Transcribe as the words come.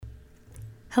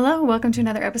Hello, welcome to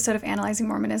another episode of Analyzing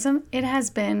Mormonism. It has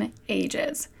been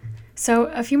ages. So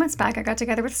a few months back, I got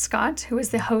together with Scott, who is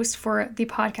the host for the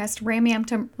podcast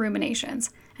Rameumptom Ruminations.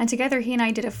 And together he and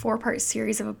I did a 4-part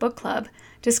series of a book club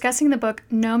discussing the book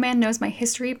No Man Knows My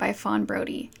History by Fawn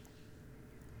Brodie.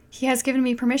 He has given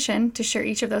me permission to share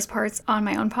each of those parts on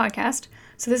my own podcast.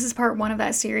 So this is part 1 of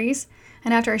that series.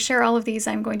 And after I share all of these,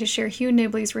 I'm going to share Hugh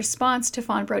Nibley's response to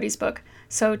Fawn Brodie's book.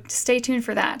 So stay tuned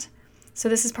for that. So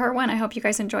this is part 1. I hope you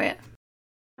guys enjoy it.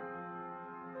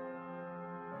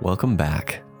 Welcome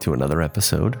back to another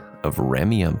episode of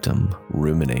Rameumptom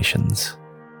Ruminations.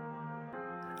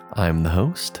 I'm the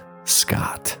host,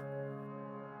 Scott.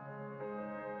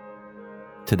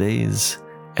 Today's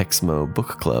Exmo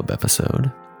Book Club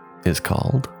episode is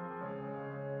called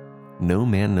No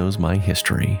Man Knows My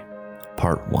History,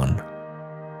 Part 1.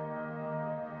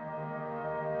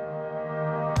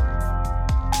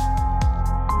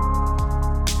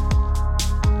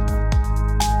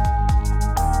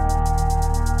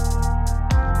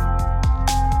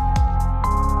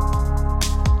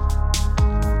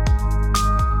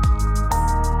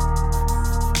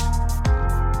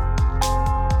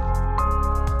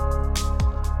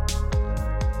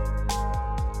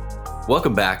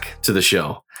 Welcome back to the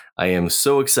show. I am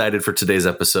so excited for today's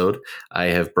episode. I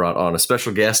have brought on a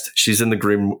special guest. She's in the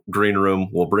green room.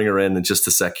 We'll bring her in just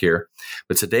a sec here.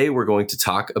 But today we're going to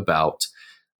talk about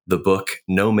the book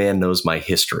No Man Knows My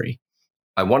History.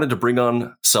 I wanted to bring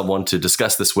on someone to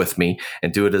discuss this with me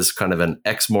and do it as kind of an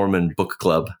ex-Mormon book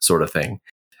club sort of thing.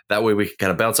 That way we can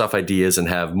kind of bounce off ideas and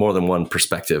have more than one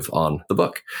perspective on the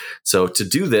book. So to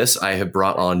do this, I have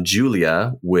brought on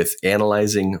Julia with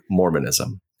Analyzing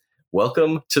Mormonism.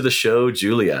 Welcome to the show,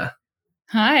 Julia.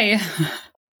 Hi.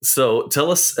 So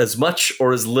tell us as much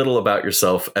or as little about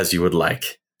yourself as you would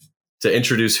like to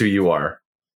introduce who you are.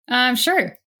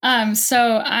 Sure.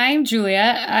 So I'm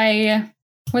Julia. I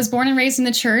was born and raised in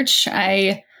the church.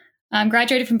 I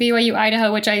graduated from BYU,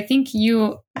 Idaho, which I think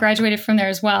you graduated from there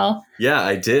as well. Yeah,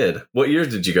 I did. What year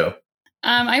did you go?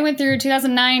 I went through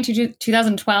 2009 to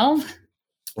 2012.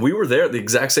 We were there at the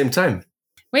exact same time.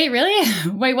 Wait, really?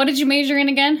 Wait, what did you major in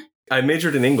again? I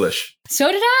majored in English. So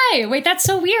did I. Wait, that's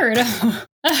so weird.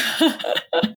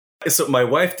 So my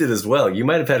wife did as well. You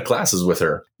might have had classes with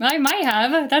her. I might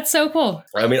have. That's so cool.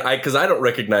 I mean, because I don't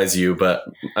recognize you, but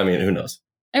I mean, who knows?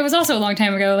 It was also a long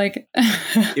time ago.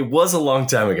 It was a long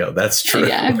time ago. That's true.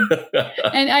 Yeah.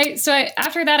 And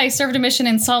after that, I served a mission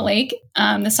in Salt Lake,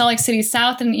 the Salt Lake City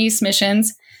South and East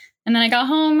missions. And then I got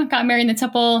home, got married in the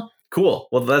temple. Cool.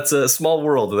 Well, that's a small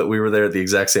world that we were there at the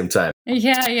exact same time.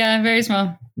 Yeah, very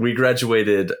small. We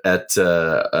graduated at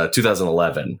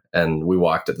 2011, and we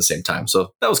walked at the same time.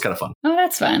 So that was kind of fun. Oh,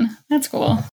 that's fun. That's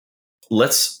cool.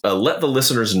 Let's let the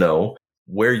listeners know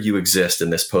where you exist in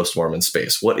this post-Mormon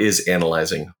space. What is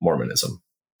Analyzing Mormonism?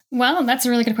 Well, that's a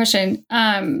really good question.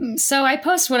 So I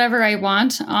post whatever I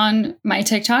want on my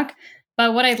TikTok.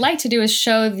 But what I'd like to do is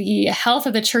show the health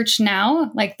of the church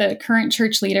now, like the current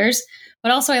church leaders.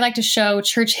 But also I like to show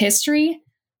church history,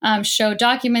 show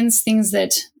documents, things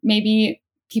that maybe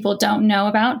people don't know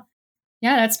about.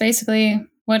 Yeah, that's basically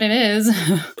what it is.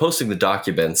 Posting the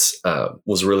documents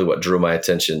was really what drew my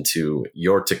attention to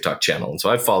your TikTok channel. And so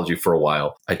I've followed you for a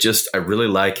while. I really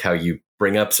like how you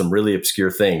bring up some really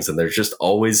obscure things, and they're just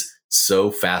always so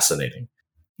fascinating.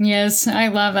 Yes, I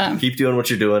love that. Keep doing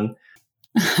what you're doing.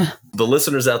 The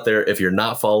listeners out there, if you're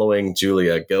not following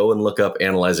Julia, go and look up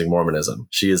Analyzing Mormonism.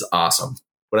 She is awesome.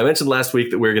 When I mentioned last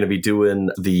week that we were going to be doing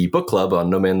the book club on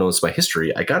No Man Knows My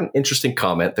History, I got an interesting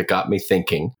comment that got me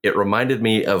thinking. It reminded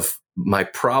me of my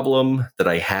problem that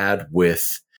I had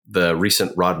with the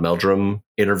recent Rod Meldrum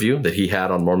interview that he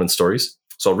had on Mormon Stories.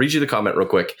 So I'll read you the comment real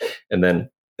quick, and then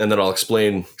I'll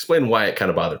explain why it kind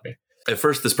of bothered me. At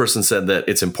first, this person said that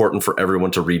it's important for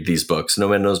everyone to read these books. No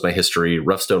Man Knows My History,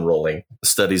 Rough Stone Rolling,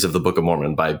 Studies of the Book of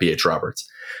Mormon by B.H. Roberts.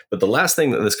 But the last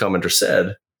thing that this commenter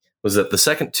said was that the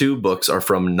second 2 books are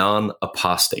from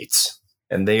non-apostates,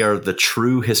 and they are the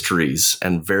true histories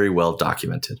and very well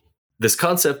documented. This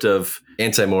concept of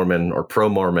anti-Mormon or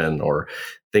pro-Mormon or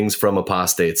things from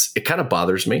apostates, it kind of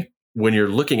bothers me. When you're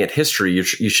looking at history, you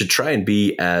should try and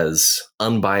be as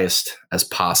unbiased as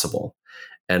possible.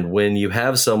 And when you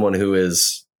have someone who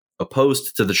is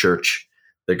opposed to the church,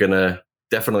 they're going to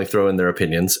definitely throw in their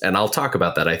opinions. And I'll talk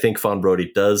about that. I think Fawn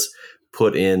Brodie does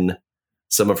put in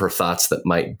some of her thoughts that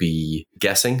might be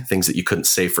guessing, things that you couldn't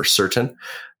say for certain,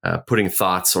 putting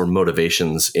thoughts or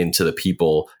motivations into the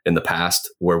people in the past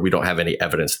where we don't have any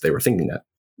evidence that they were thinking that.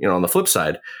 You know, on the flip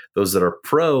side, those that are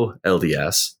pro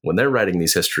LDS, when they're writing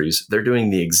these histories, they're doing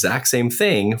the exact same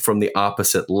thing from the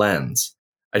opposite lens.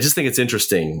 I just think it's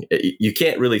interesting. You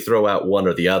can't really throw out one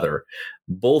or the other.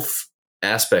 Both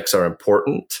aspects are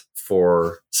important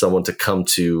for someone to come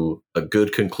to a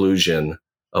good conclusion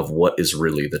of what is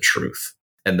really the truth.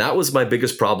 And that was my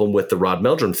biggest problem with the Rod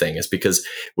Meldrum thing, is because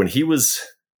when he was,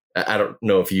 I don't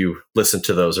know if you listened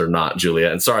to those or not, Julia,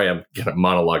 and sorry, I'm kind of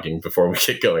monologuing before we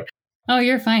get going. Oh,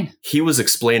 you're fine. He was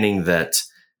explaining that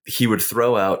he would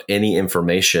throw out any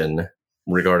information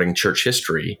regarding church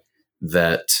history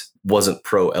that wasn't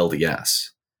pro LDS.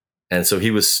 And so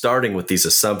he was starting with these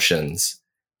assumptions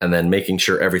and then making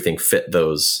sure everything fit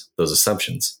those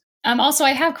assumptions. Also,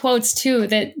 I have quotes too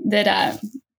that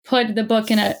put the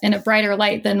book in a brighter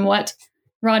light than what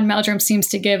Rod Meldrum seems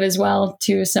to give as well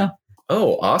too. So,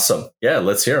 oh, awesome! Yeah,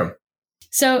 let's hear him.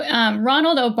 So,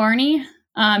 Ronald O'Barney,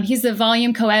 he's the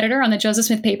volume co-editor on the Joseph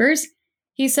Smith Papers.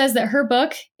 He says that her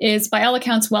book is, by all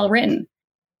accounts, well written.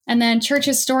 And then church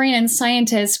historian and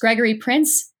scientist Gregory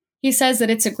Prince, he says that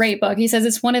it's a great book. He says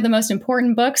it's one of the most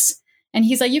important books. And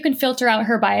he's like, you can filter out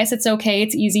her bias. It's okay.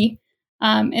 It's easy.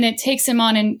 And it takes him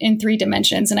on in 3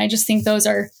 dimensions. And I just think those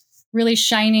are really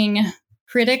shining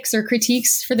critics or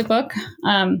critiques for the book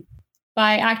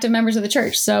by active members of the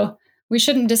church. So we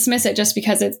shouldn't dismiss it just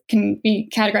because it can be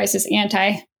categorized as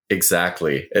anti.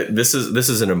 Exactly. This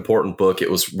is an important book.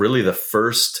 It was really the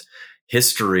first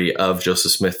history of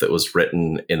Joseph Smith that was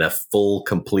written in a full,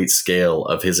 complete scale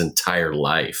of his entire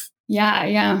life.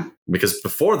 Yeah. Because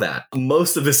before that,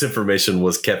 most of this information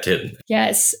was kept hidden.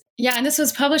 Yes. Yeah. And this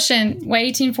was published in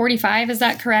 1845. Is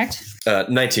that correct?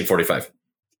 1945.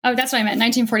 Oh, that's what I meant.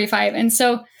 1945. And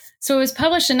so it was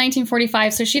published in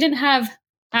 1945. So she didn't have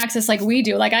access like we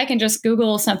do. Like I can just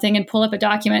Google something and pull up a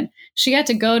document. She had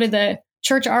to go to the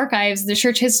church archives, the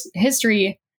church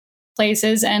history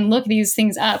places and look these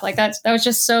things up. Like that was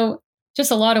just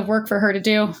a lot of work for her to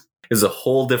do. It was a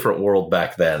whole different world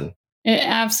back then. It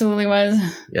absolutely was.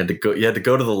 You had to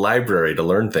go to the library to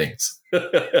learn things.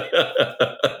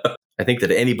 I think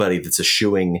that anybody that's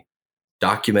eschewing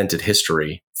documented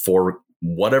history for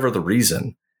whatever the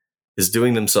reason is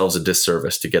doing themselves a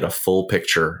disservice to get a full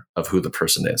picture of who the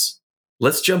person is.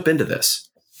 Let's jump into this.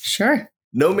 Sure.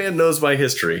 No man knows my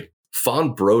history.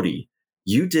 Fawn Brodie,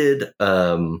 you did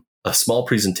a small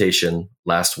presentation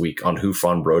last week on who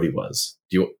Fawn Brodie was.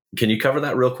 Can you cover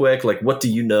that real quick? Like, what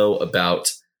do you know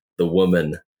about the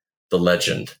woman, the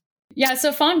legend? Yeah,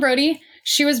 so Fawn Brodie,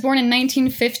 she was born in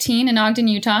 1915 in Ogden,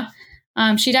 Utah.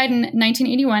 She died in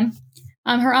 1981.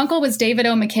 Her uncle was David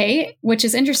O. McKay, which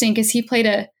is interesting because he played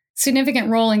a significant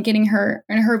role in getting her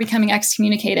becoming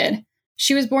excommunicated.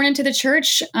 She was born into the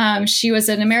church. She was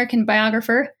an American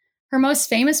biographer. Her most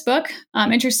famous book,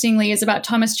 interestingly, is about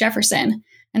Thomas Jefferson.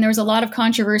 And there was a lot of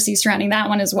controversy surrounding that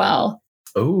one as well.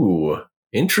 Oh,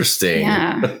 interesting.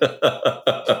 Yeah.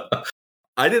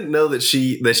 I didn't know that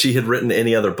she had written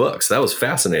any other books. That was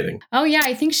fascinating. Oh yeah,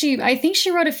 I think she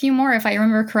wrote a few more if I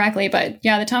remember correctly. But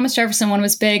yeah, the Thomas Jefferson one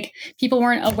was big. People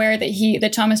weren't aware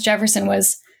that Thomas Jefferson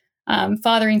was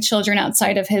fathering children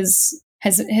outside of his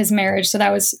marriage. So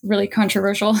that was really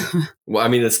controversial. Well, I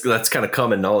mean, that's kind of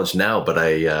common knowledge now, but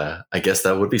I guess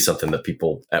that would be something that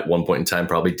people at one point in time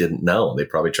probably didn't know. They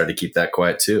probably tried to keep that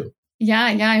quiet too.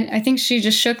 Yeah. I think she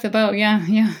just shook the boat.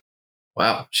 Yeah.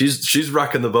 Wow. She's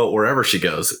rocking the boat wherever she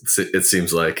goes, it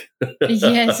seems like.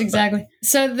 Yes, exactly.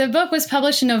 So the book was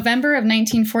published in November of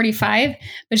 1945,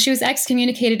 but she was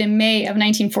excommunicated in May of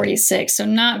 1946. So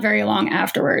not very long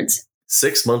afterwards.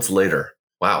 6 months later.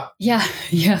 Wow. Yeah.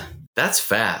 That's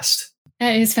fast.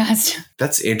 That is fast.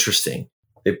 That's interesting.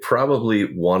 They probably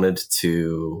wanted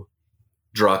to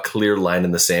draw a clear line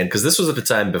in the sand because this was at a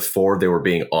time before they were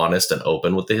being honest and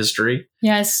open with the history.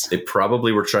 Yes. They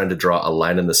probably were trying to draw a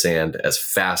line in the sand as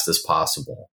fast as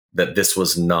possible that this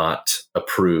was not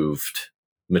approved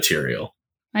material.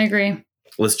 I agree.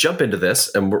 Let's jump into this,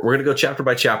 and we're going to go chapter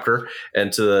by chapter.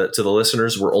 And to the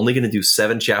listeners, we're only going to do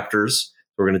 7 chapters.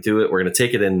 We're going to do it. We're going to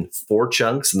take it in 4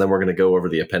 chunks, and then we're going to go over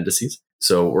the appendices.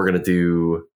 So we're going to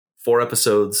do 4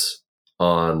 episodes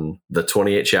on the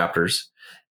 28 chapters,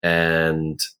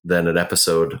 and then an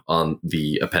episode on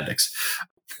the appendix.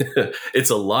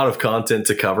 It's a lot of content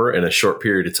to cover in a short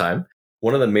period of time.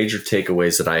 One of the major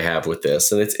takeaways that I have with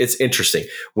this, and it's interesting,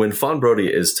 when Fawn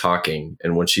Brodie is talking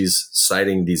and when she's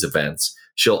citing these events,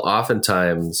 she'll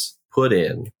oftentimes put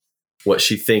in what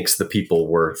she thinks the people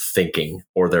were thinking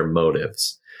or their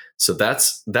motives. So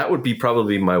that would be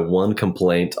probably my one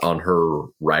complaint on her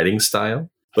writing style.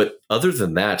 But other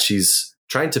than that, she's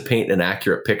trying to paint an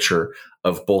accurate picture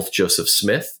of both Joseph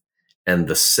Smith and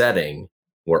the setting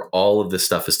where all of this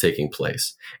stuff is taking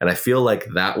place. And I feel like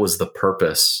that was the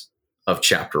purpose of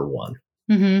chapter 1.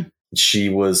 Mm-hmm. she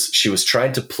was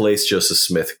trying to place Joseph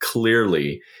Smith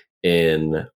clearly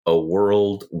in a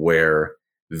world where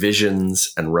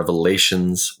visions and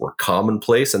revelations were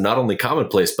commonplace, and not only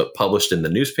commonplace, but published in the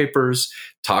newspapers,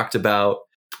 talked about.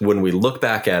 When we look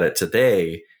back at it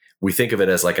today, we think of it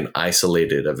as like an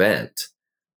isolated event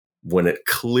when it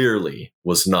clearly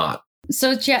was not.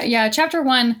 So yeah, chapter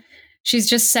 1, she's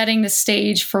just setting the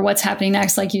stage for what's happening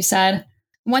next, like you said.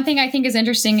 One thing I think is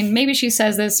interesting, and maybe she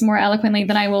says this more eloquently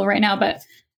than I will right now, but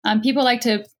people like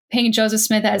to paint Joseph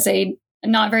Smith as a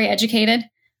not very educated,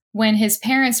 when his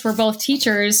parents were both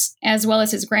teachers as well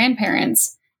as his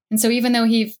grandparents. And so even though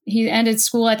he ended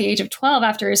school at the age of 12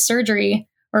 after his surgery,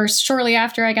 or shortly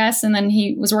after, I guess, and then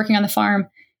he was working on the farm,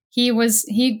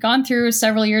 he'd gone through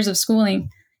several years of schooling.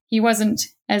 He wasn't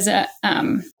as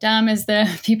dumb as the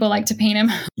people like to paint him.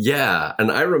 Yeah.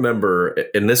 And I remember,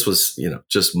 and this was,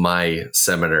 just my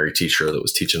seminary teacher that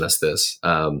was teaching us this.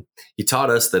 He taught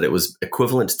us that it was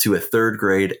equivalent to a 3rd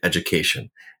grade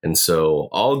education. And so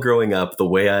all growing up, the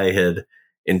way I had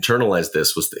internalized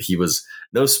this was that he was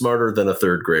no smarter than a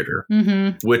 3rd grader,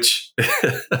 which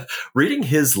reading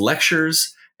his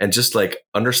lectures and just like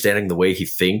understanding the way he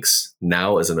thinks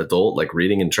now as an adult, like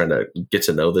reading and trying to get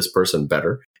to know this person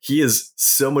better, he is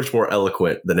so much more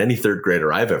eloquent than any 3rd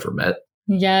grader I've ever met.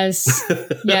 Yes.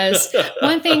 Yes.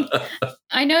 One thing,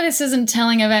 I know this isn't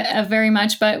telling of very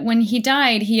much, but when he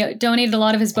died, he donated a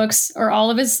lot of his books, or all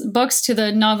of his books, to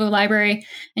the Nauvoo Library.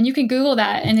 And you can Google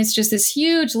that. And it's just this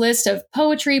huge list of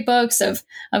poetry books, of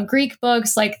Greek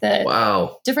books, like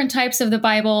the different types of the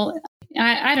Bible.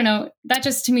 I don't know. That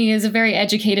just to me is a very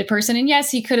educated person. And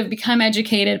yes, he could have become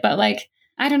educated, but like,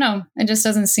 I don't know. It just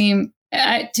doesn't seem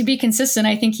to be consistent.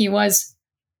 I think he was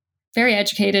very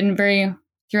educated and very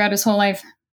throughout his whole life.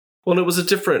 Well, it was a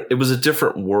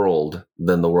different world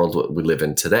than the world we live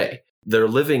in today. They're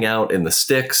living out in the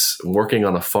sticks, working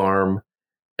on a farm,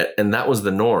 and that was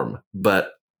the norm.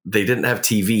 But they didn't have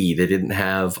TV. They didn't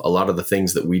have a lot of the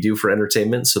things that we do for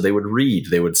entertainment. So they would read.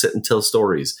 They would sit and tell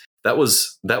stories. That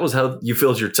was how you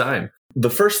filled your time. The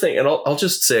first thing, and I'll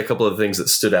just say a couple of things that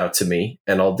stood out to me,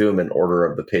 and I'll do them in order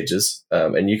of the pages.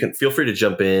 And you can feel free to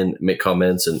jump in, make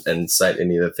comments, and cite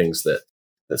any of the things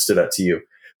that stood out to you.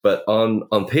 But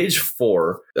on page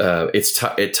 4,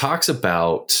 it talks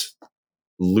about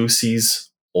Lucy's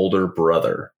older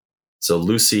brother. So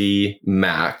Lucy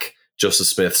Mack, Joseph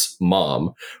Smith's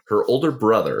mom, her older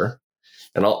brother.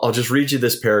 And I'll just read you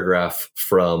this paragraph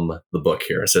from the book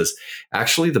here. It says,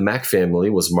 actually, the Mack family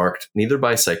was marked neither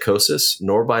by psychosis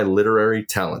nor by literary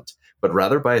talent, but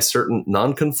rather by a certain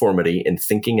nonconformity in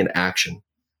thinking and action.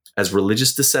 As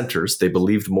religious dissenters, they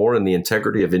believed more in the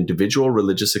integrity of individual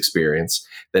religious experience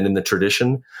than in the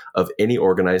tradition of any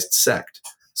organized sect.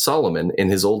 Solomon, in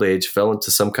his old age, fell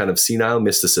into some kind of senile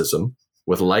mysticism,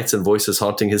 with lights and voices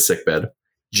haunting his sickbed.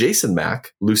 Jason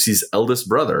Mack, Lucy's eldest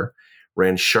brother,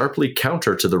 ran sharply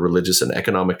counter to the religious and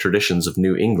economic traditions of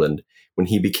New England when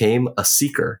he became a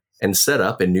seeker and set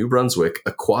up in New Brunswick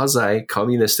a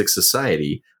quasi-communistic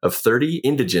society of 30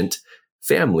 indigent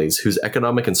families whose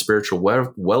economic and spiritual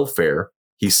welfare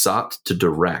he sought to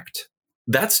direct.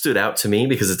 That stood out to me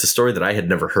because it's a story that I had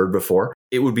never heard before.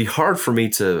 It would be hard for me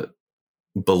to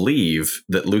believe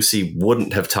that Lucy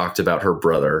wouldn't have talked about her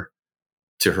brother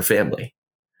to her family.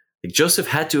 Like, Joseph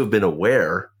had to have been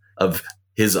aware of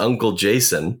his uncle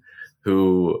Jason,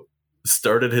 who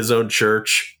started his own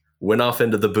church, went off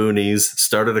into the boonies,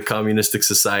 started a communistic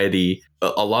society.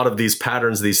 A lot of these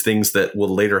patterns, these things that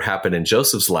will later happen in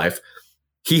Joseph's life,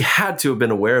 he had to have been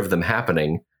aware of them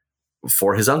happening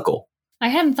for his uncle. I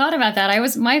hadn't thought about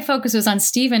that. My focus was on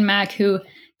Stephen Mack, who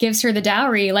gives her the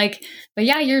dowry. But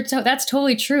yeah, that's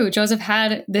totally true. Joseph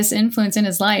had this influence in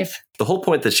his life. The whole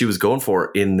point that she was going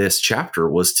for in this chapter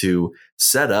was to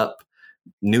set up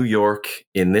New York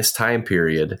in this time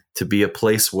period to be a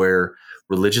place where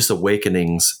religious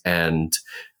awakenings and,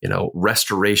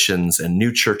 restorations and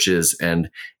new churches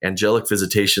and angelic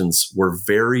visitations were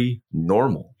very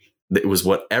normal. It was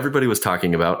what everybody was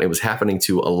talking about. It was happening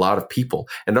to a lot of people.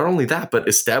 And not only that, but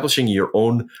establishing your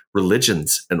own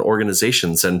religions and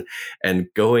organizations and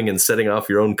going and setting off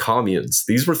your own communes.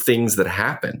 These were things that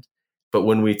happened. But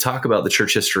when we talk about the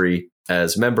church history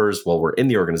as members while we're in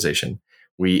the organization,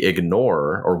 we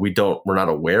ignore, or we're not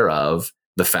aware of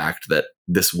the fact that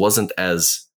this wasn't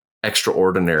as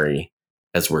extraordinary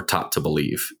as we're taught to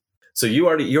believe. So you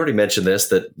already mentioned this,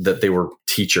 that they were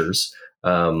teachers.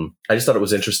 I just thought it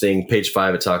was interesting. Page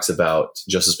 5, it talks about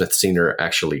Joseph Smith Sr.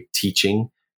 actually teaching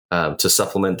to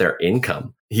supplement their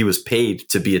income. He was paid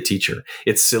to be a teacher.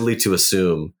 It's silly to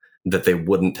assume that they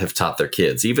wouldn't have taught their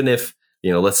kids, even if,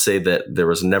 let's say that there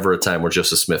was never a time where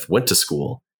Joseph Smith went to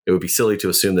school. it would be silly to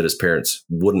assume that his parents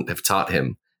wouldn't have taught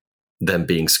him, them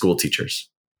being school teachers.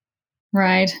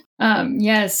 Right.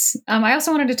 Yes. I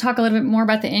also wanted to talk a little bit more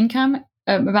about the income,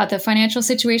 about the financial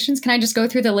situations. Can I just go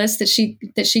through the list that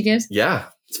she gives? Yeah,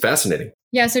 it's fascinating.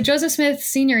 Yeah. So Joseph Smith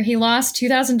Sr., he lost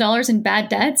 $2,000 in bad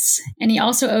debts, and he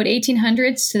also owed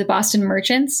 $1,800 to the Boston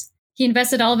merchants. He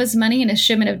invested all of his money in a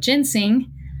shipment of ginseng.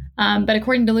 But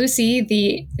according to Lucy,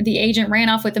 the agent ran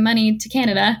off with the money to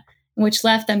Canada, which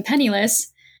left them penniless.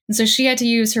 And so she had to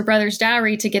use her brother's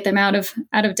dowry to get them out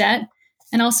of debt.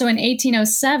 And also in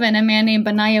 1807, a man named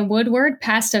Benaiah Woodward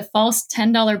passed a false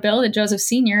 $10 bill to Joseph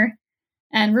Sr.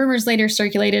 And rumors later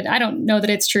circulated, I don't know that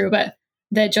it's true, but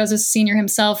that Joseph Sr.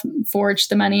 himself forged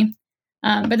the money.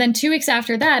 But then 2 weeks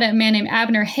after that, a man named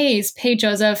Abner Hayes paid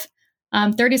Joseph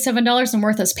 $37 in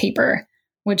worthless paper,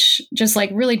 which just like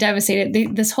really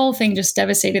devastated. This whole thing just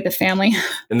devastated the family.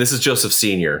 And this is Joseph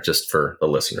Sr., just for the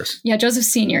listeners. Yeah, Joseph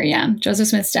Sr., yeah. Joseph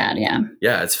Smith's dad, yeah.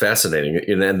 Yeah, it's fascinating.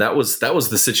 And that was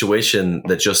the situation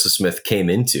that Joseph Smith came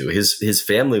into. His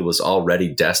family was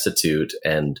already destitute,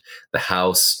 and the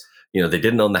house, they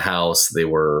didn't own the house. They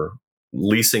were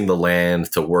leasing the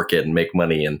land to work it and make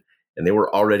money. And they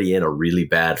were already in a really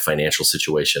bad financial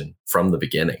situation from the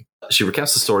beginning. She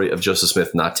recounts the story of Joseph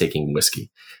Smith not taking whiskey.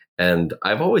 And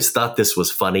I've always thought this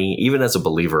was funny. Even as a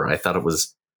believer, I thought it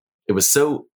was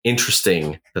so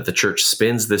interesting that the church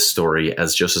spins this story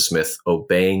as Joseph Smith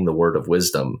obeying the word of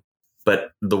wisdom,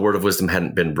 but the word of wisdom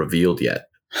hadn't been revealed yet.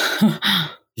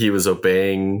 He was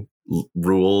obeying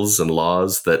rules and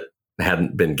laws that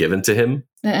hadn't been given to him.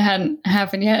 That hadn't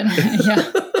happened yet.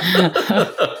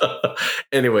 Yeah.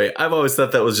 Anyway, I've always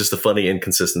thought that was just a funny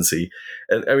inconsistency.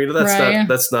 And I mean,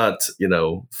 that's not,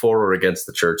 for or against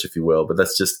the church, if you will, but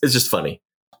it's just funny.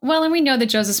 Well, and we know that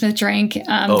Joseph Smith drank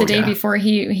the day before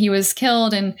he was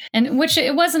killed, and which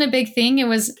it wasn't a big thing. It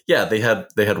was they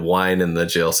had wine in the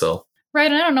jail cell, right?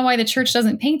 And I don't know why the church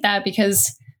doesn't paint that,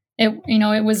 because it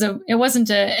wasn't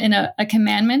a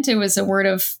commandment. It was a word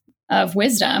of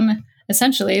wisdom,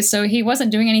 essentially. So he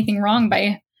wasn't doing anything wrong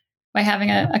by having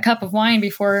a cup of wine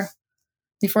before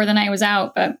the night was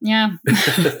out. But yeah.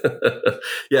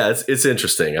 Yeah, it's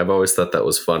interesting. I've always thought that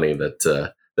was funny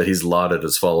that he's lauded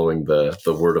as following the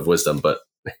word of wisdom, but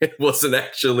it wasn't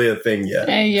actually a thing yet.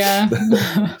 Yeah.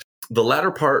 The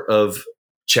latter part of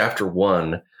chapter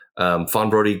 1, Fawn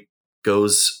Brodie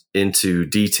goes into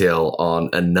detail on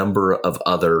a number of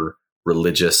other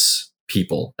religious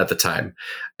people at the time,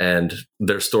 and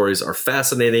their stories are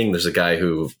fascinating. There's a guy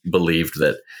who believed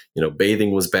that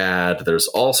bathing was bad. There's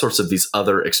all sorts of these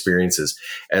other experiences,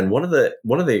 and one of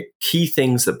the key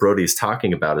things that Brodie is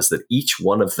talking about is that each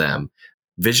one of them,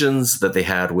 visions that they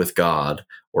had with God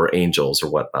or angels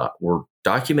or whatnot, were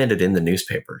documented in the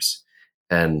newspapers.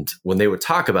 And when they would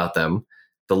talk about them,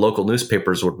 the local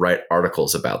newspapers would write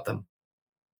articles about them.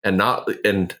 And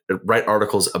write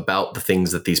articles about the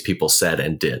things that these people said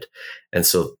and did. And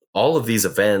so all of these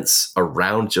events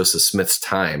around Joseph Smith's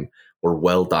time were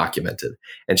well documented.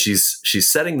 And she's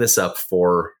setting this up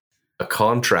for a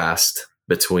contrast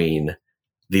between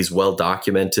these well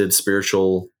documented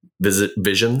spiritual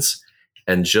visions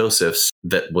and Joseph's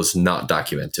that was not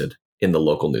documented in the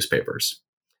local newspapers.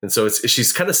 And so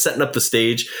she's kind of setting up the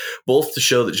stage, both to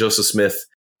show that Joseph Smith,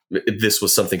 this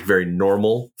was something very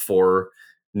normal for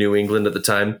New England at the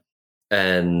time,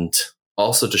 and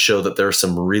also to show that there are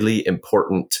some really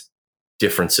important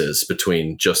differences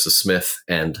between Joseph Smith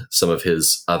and some of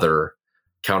his other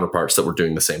counterparts that were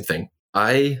doing the same thing.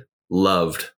 I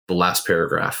loved the last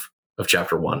paragraph of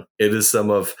chapter 1. It is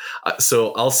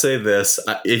so I'll say this,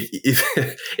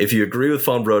 if you agree with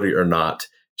Fawn Brodie or not,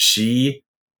 she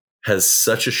has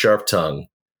such a sharp tongue.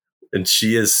 And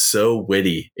she is so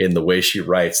witty in the way she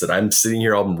writes that I'm sitting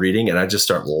here, I'm reading, and I just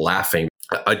start laughing.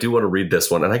 I do want to read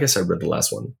this one, and I guess I read the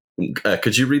last one.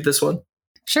 Could you read this one?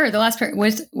 Sure. The last part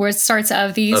where it starts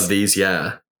of these. Of these,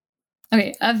 yeah.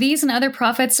 Okay. Of these and other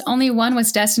prophets, only one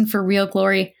was destined for real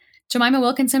glory. Jemima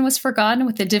Wilkinson was forgotten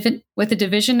with the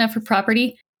division of her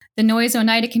property. The Noyes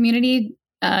Oneida community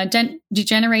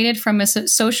degenerated from a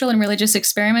social and religious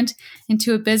experiment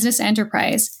into a business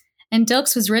enterprise. And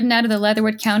Dilks was ridden out of the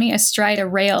Leatherwood County astride a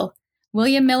rail.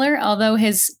 William Miller, although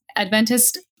his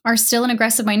Adventists are still an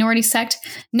aggressive minority sect,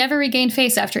 never regained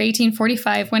face after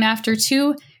 1845, when after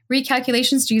 2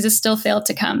 recalculations, Jesus still failed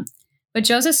to come. But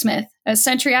Joseph Smith, a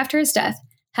century after his death,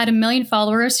 had 1 million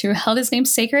followers who held his name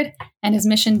sacred and his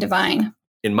mission divine.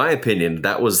 In my opinion,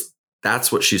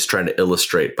 that's what she's trying to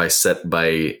illustrate by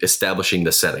establishing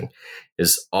the setting,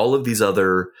 is all of these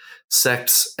other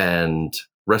sects and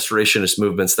restorationist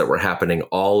movements that were happening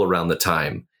all around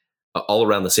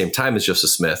the same time as Joseph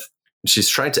Smith, She's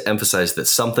trying to emphasize that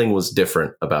something was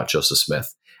different about Joseph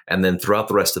Smith. And then throughout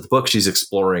the rest of the book, she's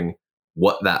exploring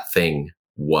what that thing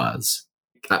was.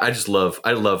 I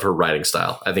love her writing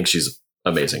style. I think she's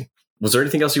amazing. Was there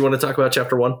anything else you want to talk about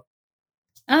chapter 1?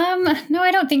 No,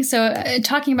 I don't think so.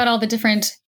 Talking about all the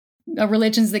different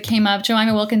religions that came up,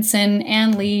 Jemima Wilkinson,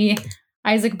 Anne Lee,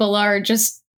 Isaac Ballard,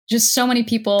 just so many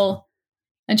people.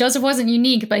 And Joseph wasn't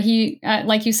unique, but he,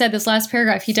 like you said, this last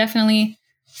paragraph, he definitely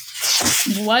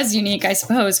was unique, I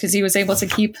suppose, because he was able to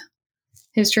keep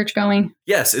his church going.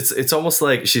 Yes, it's almost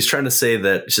like she's trying to say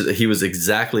that he was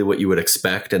exactly what you would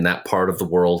expect in that part of the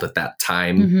world at that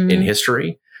time in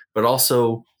history, but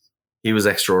also he was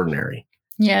extraordinary.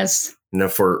 Yes.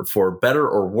 For better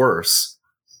or worse,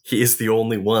 he is the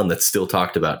only one that's still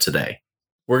talked about today.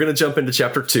 We're going to jump into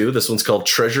chapter 2. This one's called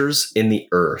Treasures in the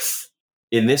Earth.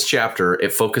 In this chapter,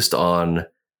 it focused on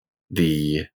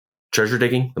the treasure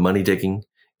digging, the money digging.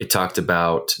 It talked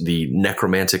about the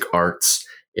necromantic arts.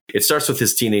 It starts with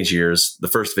his teenage years, the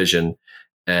first vision,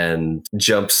 and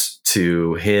jumps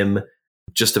to him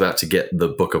just about to get the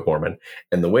Book of Mormon.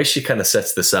 And the way she kind of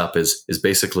sets this up is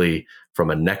basically from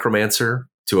a necromancer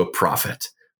to a prophet,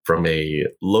 from a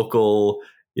local,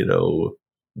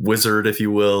 wizard, if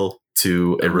you will,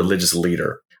 to a religious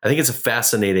leader. I think it's a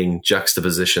fascinating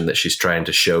juxtaposition that she's trying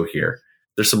to show here.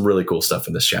 There's some really cool stuff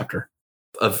in this chapter.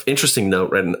 Of interesting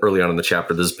note, right early on in the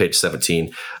chapter, this is page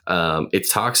 17, it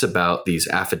talks about these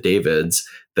affidavits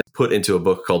that put into a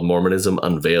book called Mormonism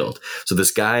Unveiled. So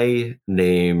this guy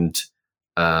named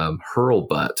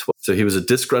Hurlbut, so he was a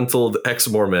disgruntled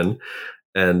ex-Mormon,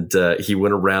 and he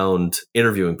went around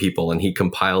interviewing people, and he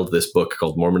compiled this book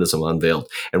called Mormonism Unveiled.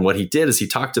 And what he did is he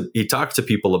talked to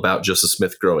people about Joseph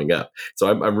Smith growing up. So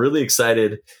I'm really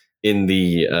excited in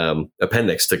the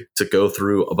appendix to go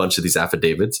through a bunch of these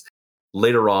affidavits.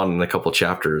 Later on in a couple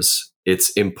chapters,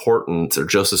 it's important, or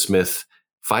Joseph Smith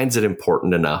finds it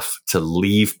important enough to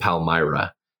leave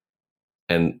Palmyra.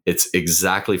 And it's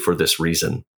exactly for this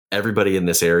reason. Everybody in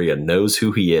this area knows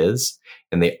who he is,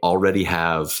 and they already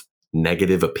have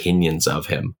negative opinions of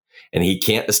him. And he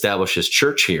can't establish his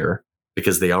church here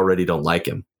because they already don't like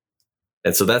him.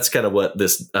 And so that's kind of what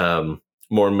this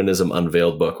Mormonism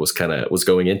Unveiled book was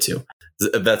going into.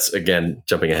 That's, again,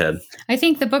 jumping ahead. I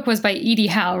think the book was by E.D.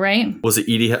 Howe, right? Was it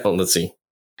E.D. Howe? Oh, let's see.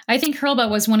 I think Hurlbut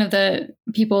was one of the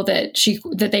people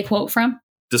that they quote from.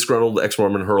 Disgruntled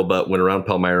ex-Mormon Hurlbut went around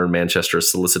Palmyra and Manchester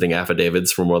soliciting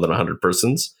affidavits from more than 100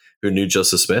 persons who knew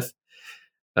Joseph Smith.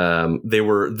 They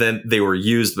were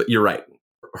used, but you're right.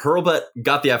 Hurlbut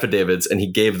got the affidavits and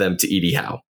he gave them to E.D.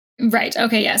 Howe. Right.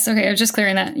 Okay. Yes. Okay. I was just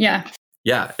clearing that. Yeah.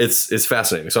 Yeah. It's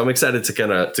fascinating. So I'm excited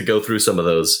to go through some of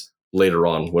those later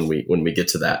on when we get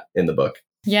to that in the book.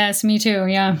 Yes, me too.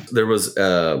 Yeah. There was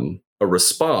a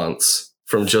response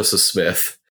from Joseph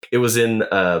Smith. It was in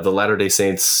the Latter-day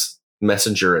Saints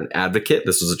Messenger and Advocate.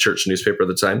 This was a church newspaper at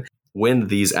the time. When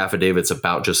these affidavits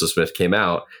about Joseph Smith came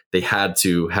out, they had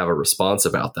to have a response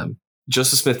about them.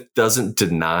 Joseph Smith doesn't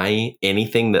deny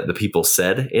anything that the people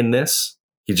said in this.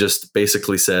 He just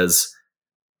basically says,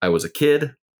 I was a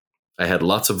kid. I had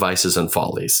lots of vices and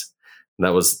follies. And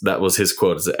that was his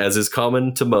quote. As is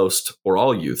common to most or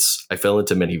all youths, I fell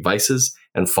into many vices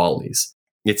and follies.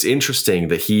 It's interesting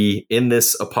that he, in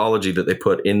this apology that they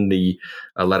put in the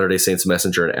Latter-day Saints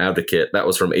Messenger and Advocate, that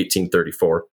was from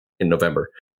 1834 in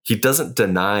November. He doesn't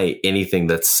deny anything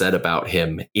that's said about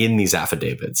him in these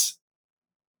affidavits.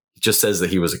 He just says that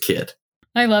he was a kid.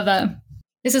 I love that.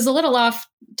 This is a little off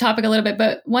topic a little bit,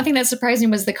 but one thing that surprised me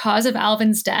was the cause of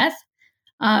Alvin's death.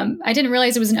 I didn't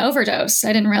realize it was an overdose.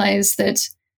 I didn't realize that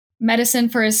medicine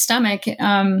for his stomach,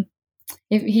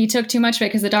 if he took too much of it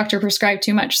because the doctor prescribed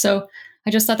too much. So I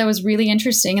just thought that was really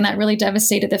interesting, and that really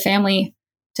devastated the family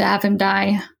to have him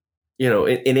die.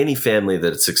 In any family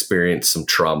that's experienced some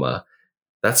trauma,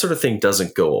 that sort of thing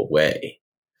doesn't go away.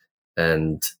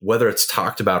 And whether it's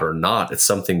talked about or not, it's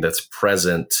something that's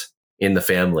present in the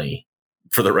family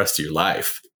for the rest of your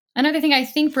life. Another thing I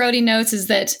think Brodie notes is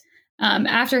that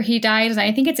after he died,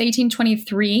 I think it's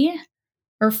 1823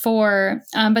 or 4,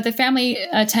 but the family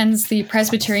attends the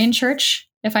Presbyterian Church,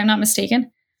 if I'm not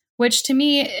mistaken, which to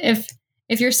me,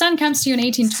 if your son comes to you in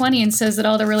 1820 and says that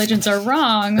all the religions are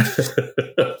wrong,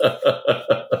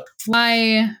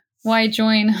 why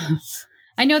join?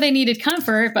 I know they needed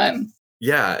comfort, but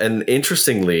yeah. And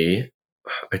interestingly,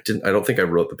 I don't think I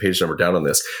wrote the page number down on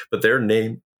this, but their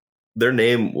name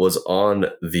was on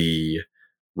the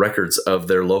records of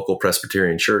their local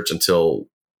Presbyterian church until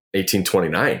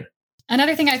 1829.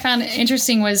 Another thing I found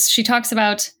interesting was she talks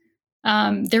about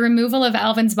the removal of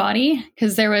Alvin's body,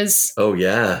 because there was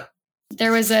a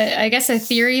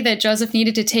theory that Joseph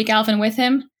needed to take Alvin with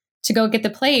him to go get the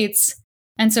plates.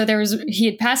 And so he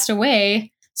had passed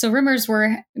away. So rumors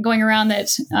were going around that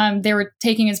they were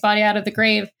taking his body out of the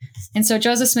grave. And so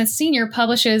Joseph Smith Sr.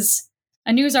 publishes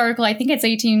a news article, I think it's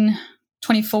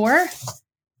 1824, if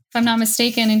I'm not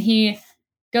mistaken, and he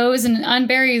goes and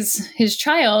unburies his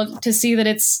child to see that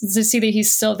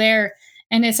he's still there.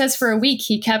 And it says for a week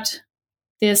he kept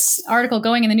this article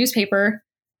going in the newspaper.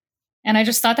 And I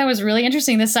just thought that was really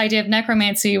interesting. This idea of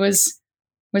necromancy was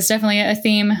definitely a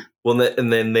theme. Well,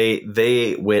 and then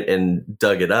they went and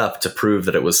dug it up to prove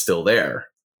that it was still there.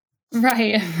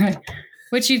 Right.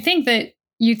 Which you'd think that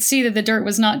you'd see that the dirt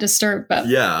was not disturbed, but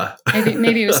yeah,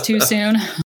 maybe it was too soon.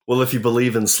 Well, if you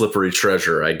believe in slippery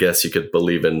treasure, I guess you could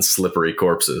believe in slippery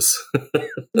corpses.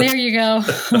 There you go.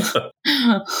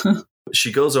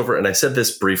 She goes over, and I said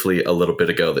this briefly a little bit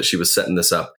ago, that she was setting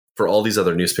this up for all these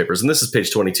other newspapers. And this is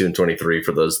page 22 and 23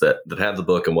 for those that have the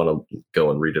book and want to go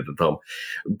and read it at home.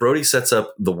 Brodie sets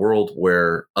up the world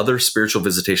where other spiritual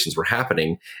visitations were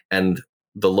happening, and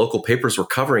the local papers were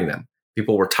covering them.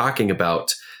 People were talking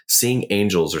about seeing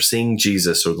angels or seeing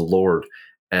Jesus or the Lord.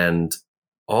 And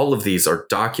all of these are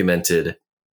documented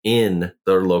in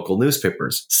their local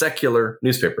newspapers, secular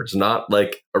newspapers, not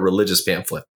like a religious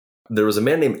pamphlet. There was a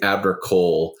man named Abner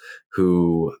Cole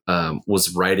who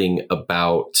was writing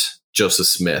about Joseph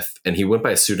Smith, and he went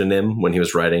by a pseudonym when he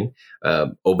was writing,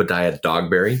 Obadiah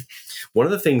Dogberry. One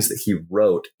of the things that he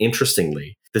wrote,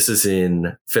 interestingly, this is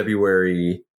in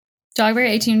February.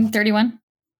 Dogberry, 1831?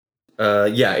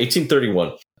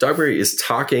 1831. Dogberry is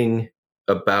talking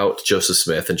about Joseph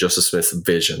Smith and Joseph Smith's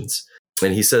visions.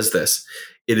 And he says this: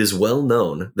 "It is well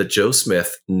known that Joe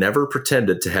Smith never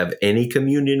pretended to have any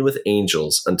communion with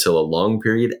angels until a long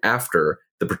period after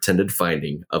the pretended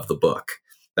finding of the book."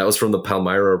 That was from the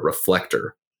Palmyra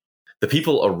Reflector. The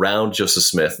people around Joseph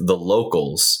Smith, the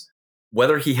locals,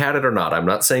 whether he had it or not, I'm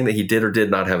not saying that he did or did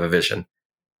not have a vision,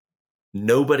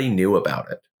 nobody knew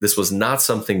about it. This was not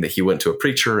something that he went to a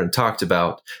preacher and talked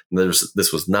about.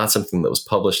 This was not something that was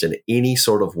published in any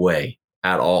sort of way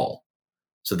at all.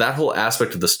 So that whole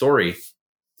aspect of the story,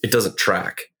 it doesn't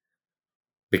track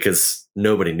because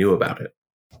nobody knew about it.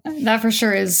 That for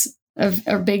sure is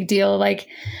a big deal. Like,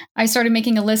 I started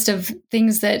making a list of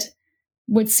things that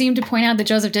would seem to point out that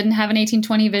Joseph didn't have an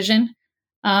 1820 vision,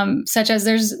 such as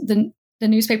the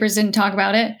newspapers didn't talk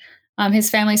about it.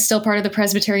 His family's still part of the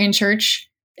Presbyterian Church.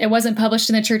 It wasn't published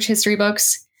in the church history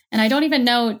books. And I don't even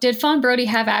know, did Fawn Brodie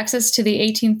have access to the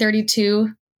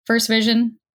 1832 first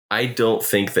vision? I don't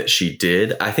think that she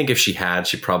did. I think if she had,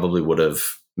 she probably would have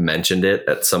mentioned it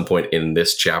at some point in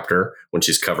this chapter when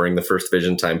she's covering the first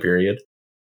vision time period.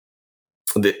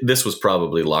 This was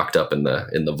probably locked up in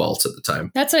the vaults at the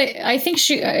time. I think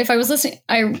if I was listening,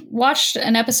 I watched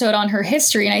an episode on her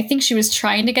history, and I think she was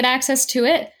trying to get access to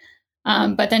it.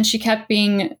 But then she kept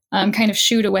being kind of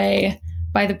shooed away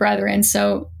by the brethren.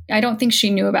 So I don't think she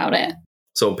knew about it.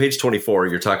 So on page 24,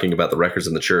 you're talking about the records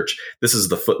in the church. This is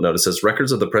the footnote. It says,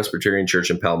 "Records of the Presbyterian Church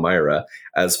in Palmyra,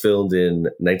 as filled in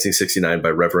 1969 by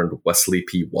Reverend Wesley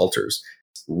P. Walters."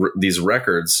 These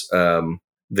records,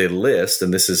 they list,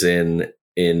 and this is in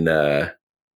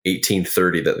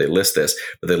 1830 that they list this,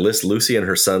 but they list Lucy and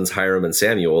her sons Hiram and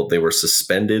Samuel. They were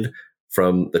suspended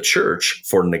from the church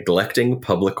for neglecting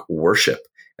public worship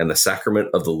and the sacrament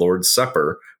of the Lord's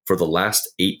Supper for the last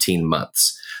 18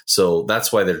 months. So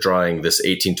that's why they're drawing this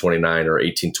 1829 or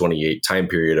 1828 time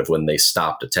period of when they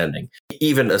stopped attending.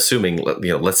 Even assuming,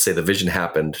 let's say the vision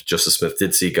happened, Joseph Smith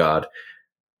did see God,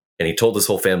 and he told his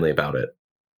whole family about it.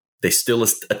 They still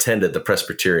attended the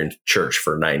Presbyterian Church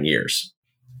for 9 years.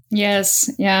 Yes,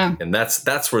 yeah. And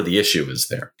that's where the issue is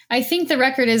there. I think the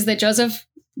record is that Joseph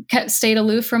stayed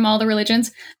aloof from all the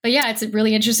religions. But yeah, it's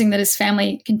really interesting that his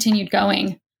family continued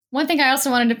going. One thing I also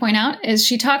wanted to point out is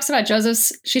she talks about Joseph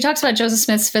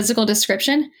Smith's physical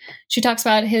description. She talks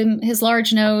about his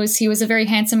large nose. He was a very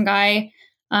handsome guy.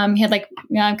 He had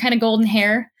kind of golden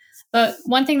hair. But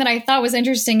one thing that I thought was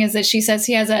interesting is that she says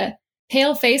he has a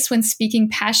pale face when speaking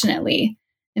passionately.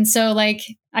 And so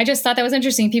I just thought that was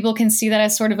interesting. People can see that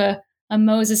as sort of a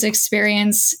Moses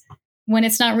experience when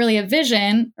it's not really a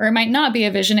vision, or it might not be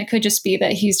a vision. It could just be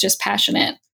that he's just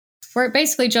passionate. Where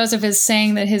basically Joseph is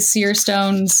saying that his seer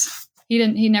stones,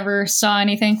 he never saw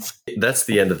anything. That's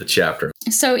the end of the chapter.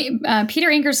 So Peter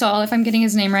Ingersoll, if I'm getting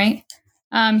his name right,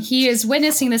 he is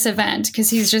witnessing this event because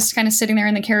he's just kind of sitting there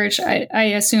in the carriage,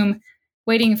 I assume,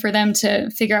 waiting for them to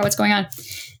figure out what's going on.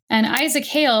 And Isaac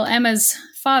Hale, Emma's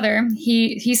father,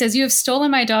 he says, "You have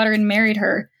stolen my daughter and married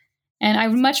her, and I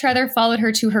would much rather followed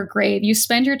her to her grave. You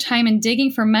spend your time in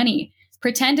digging for money,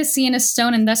 pretend to see in a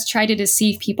stone, and thus try to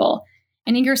deceive people."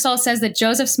 And Ingersoll says that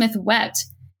Joseph Smith wept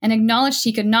and acknowledged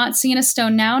he could not see in a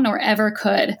stone now nor ever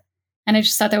could. And I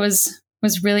just thought that was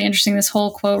really interesting, this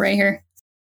whole quote right here.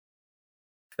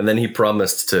 And then he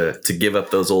promised to give up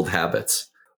those old habits.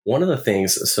 One of the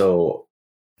things, so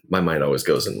my mind always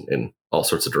goes in all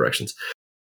sorts of directions.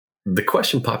 The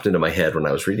question popped into my head when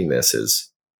I was reading this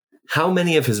is, how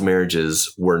many of his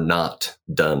marriages were not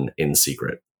done in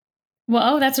secret?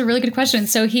 Well, that's a really good question.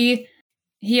 So he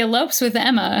elopes with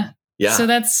Emma. Yeah. So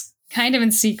that's kind of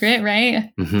in secret,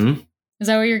 right? Mm-hmm. Is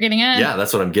that what you're getting at? Yeah,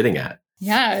 that's what I'm getting at.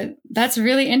 Yeah, that's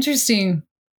really interesting.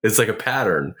 It's like a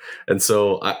pattern. And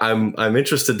so I'm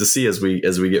interested to see as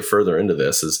we get further into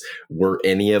this, is were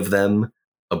any of them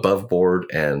above board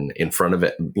and in front of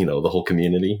it, the whole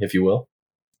community, if you will?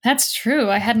 That's true.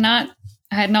 I had not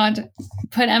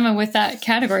put Emma into that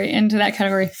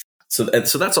category. So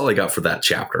that's all I got for that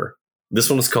chapter. This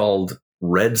one is called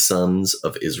Red Sons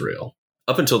of Israel.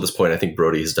 Up until this point, I think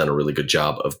Brodie has done a really good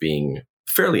job of being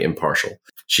fairly impartial.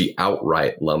 She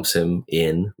outright lumps him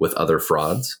in with other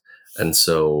frauds. And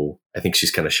so I think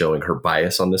she's kind of showing her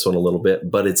bias on this one a little bit,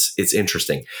 but it's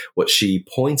interesting. What she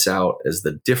points out as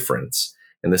the difference,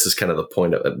 and this is kind of the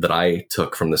point that I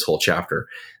took from this whole chapter,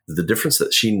 the difference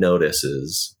that she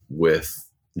notices with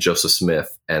Joseph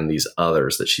Smith and these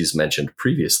others that she's mentioned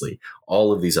previously,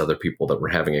 all of these other people that were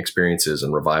having experiences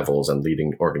and revivals and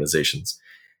leading organizations.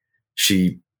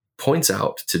 She points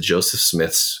out to Joseph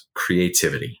Smith's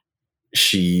creativity.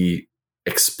 She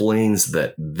explains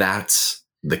that that's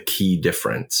the key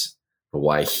difference for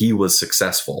why he was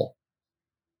successful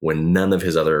when none of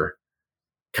his other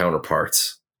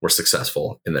counterparts were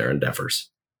successful in their endeavors.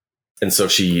 And so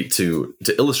she, to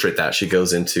illustrate that, she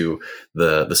goes into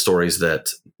the stories that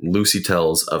Lucy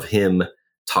tells of him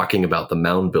talking about the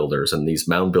mound builders and these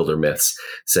mound builder myths,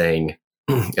 saying,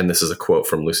 and this is a quote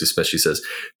from Lucy Smith, she says,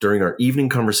 "During our evening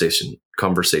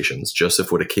conversations,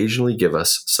 Joseph would occasionally give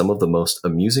us some of the most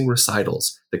amusing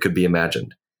recitals that could be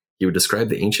imagined. He would describe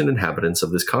the ancient inhabitants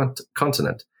of this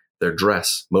continent, their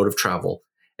dress, mode of travel,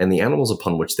 and the animals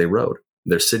upon which they rode,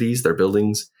 their cities, their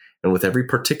buildings, and with every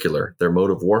particular, their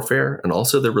mode of warfare and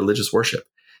also their religious worship.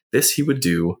 This he would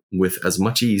do with as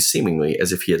much ease, seemingly,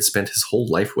 as if he had spent his whole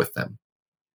life with them."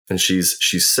 And she's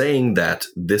saying that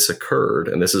this occurred,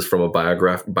 and this is from a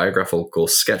biographical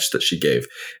sketch that she gave,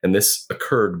 and this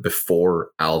occurred before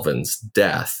Alvin's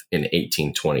death in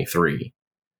 1823,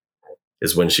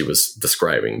 is when she was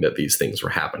describing that these things were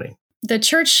happening. The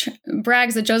church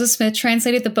brags that Joseph Smith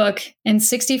translated the book in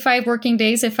 65 working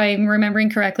days, if I'm remembering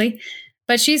correctly.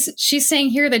 But she's saying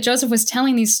here that Joseph was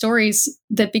telling these stories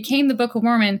that became the Book of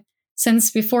Mormon since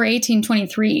before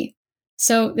 1823.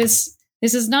 So this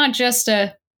is not just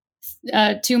a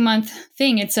 2-month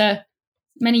thing. It's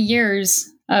many years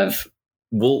of.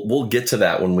 We'll get to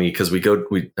that because we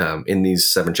in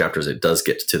these 7 chapters, it does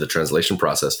get to the translation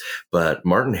process. But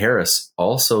Martin Harris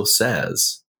also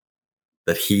says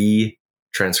that he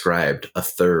transcribed a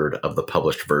third of the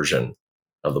published version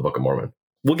of the Book of Mormon.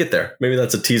 We'll get there. Maybe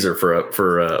that's a teaser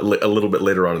for a little bit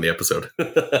later on in the episode.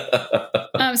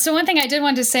 So one thing I did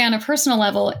want to say on a personal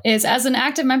level is, as an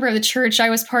active member of the church, I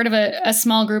was part of a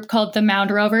small group called the Mound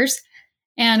Rovers.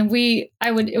 And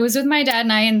it was with my dad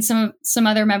and I and some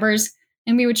other members,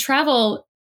 and we would travel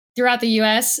throughout the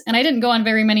U.S. And I didn't go on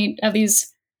very many of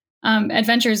these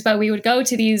adventures, but we would go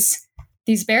to these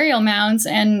burial mounds,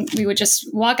 and we would just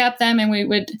walk up them, and we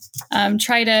would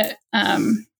try to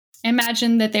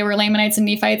imagine that they were Lamanites and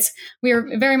Nephites. We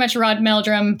were very much Rod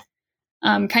Meldrum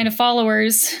kind of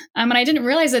followers. And I didn't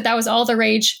realize that was all the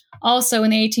rage also in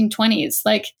the 1820s.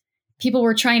 Like, people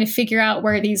were trying to figure out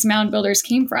where these mound builders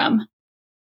came from.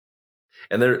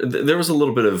 And there was a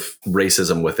little bit of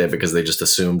racism with it, because they just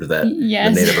assumed that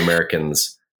yes. the Native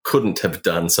Americans couldn't have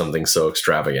done something so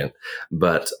extravagant.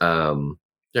 But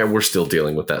we're still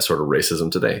dealing with that sort of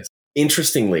racism today.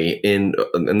 Interestingly, and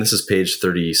this is page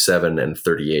 37 and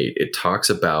 38, it talks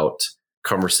about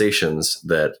conversations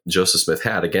that Joseph Smith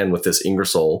had, again, with this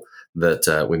Ingersoll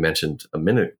that we mentioned a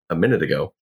minute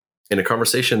ago. In a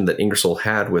conversation that Ingersoll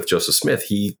had with Joseph Smith,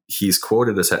 he's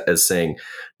quoted as saying,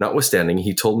 "Notwithstanding,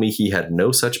 he told me he had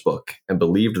no such book and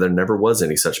believed there never was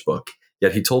any such book.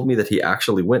 Yet he told me that he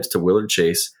actually went to Willard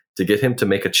Chase to get him to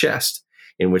make a chest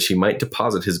in which he might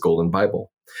deposit his golden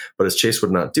Bible. But as Chase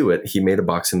would not do it, he made a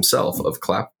box himself of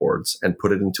clapboards and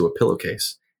put it into a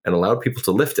pillowcase and allowed people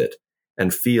to lift it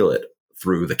and feel it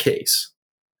through the case."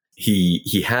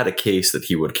 He had a case that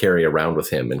he would carry around with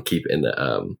him and keep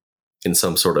in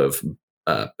some sort of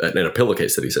in a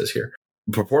pillowcase that he says here.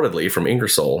 Purportedly from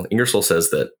Ingersoll says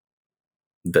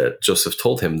that Joseph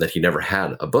told him that he never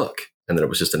had a book and that it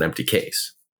was just an empty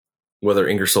case. Whether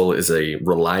Ingersoll is a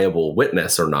reliable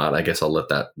witness or not, I guess I'll let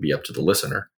that be up to the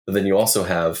listener. But then you also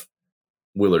have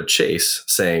Willard Chase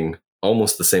saying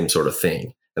almost the same sort of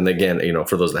thing. And again,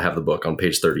 for those that have the book on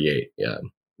page 38,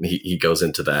 he goes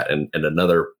into that. And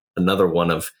another one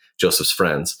of Joseph's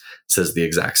friends says the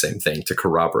exact same thing to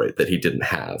corroborate that he didn't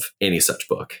have any such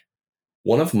book.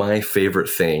 One of my favorite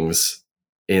things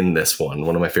in this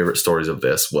one of my favorite stories of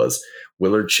this was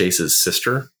Willard Chase's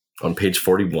sister on page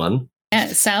 41. Yeah,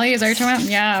 Sally is our talking about?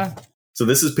 Yeah. So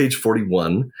this is page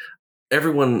 41.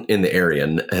 Everyone in the area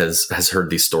has heard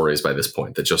these stories by this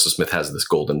point, that Joseph Smith has this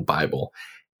golden Bible.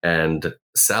 And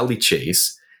Sally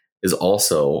Chase is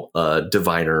also a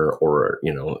diviner, or,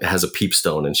 has a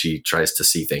peepstone, and she tries to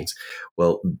see things.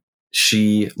 Well,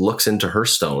 she looks into her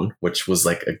stone, which was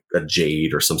like a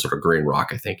jade or some sort of green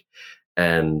rock, I think.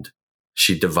 And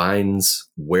she divines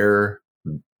where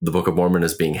the Book of Mormon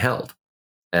is being held.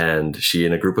 And she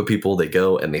and a group of people, they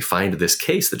go and they find this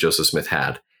case that Joseph Smith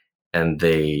had, and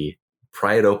they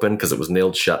pry it open because it was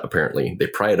nailed shut, apparently. They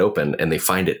pry it open and they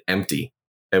find it empty.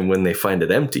 And when they find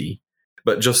it empty,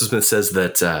 but Joseph Smith says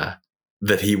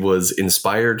that he was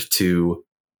inspired to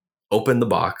open the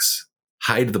box,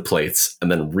 hide the plates,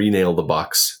 and then re-nail the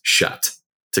box shut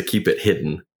to keep it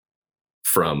hidden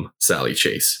from Sally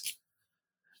Chase.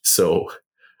 So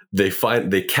they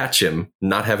catch him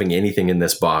not having anything in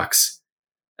this box.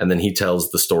 And then he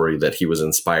tells the story that he was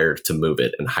inspired to move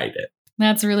it and hide it.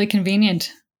 That's really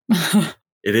convenient.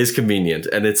 It is convenient,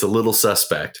 and it's a little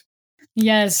suspect.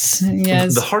 Yes.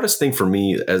 The hardest thing for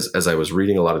me as I was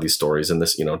reading a lot of these stories and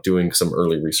this, doing some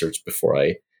early research before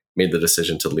I made the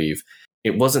decision to leave,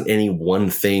 it wasn't any one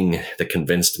thing that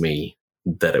convinced me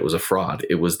that it was a fraud.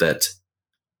 It was that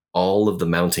all of the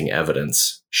mounting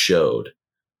evidence showed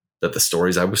that the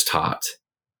stories I was taught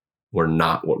were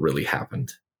not what really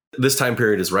happened. This time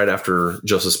period is right after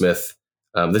Joseph Smith.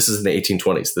 This is in the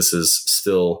 1820s. This is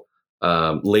still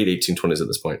late 1820s at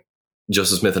this point.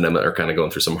 Joseph Smith and Emma are kind of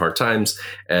going through some hard times,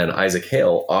 and Isaac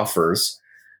Hale offers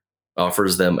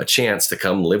them a chance to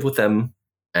come live with them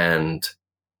and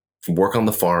work on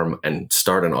the farm and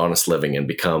start an honest living and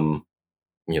become,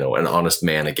 an honest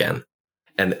man again.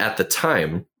 And at the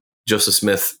time, Joseph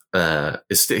Smith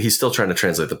he's still trying to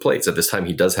translate the plates. At this time,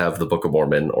 he does have the Book of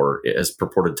Mormon, or is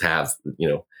purported to have,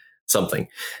 something,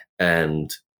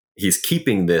 and he's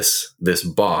keeping this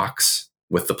box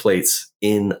with the plates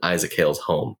in Isaac Hale's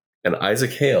home. And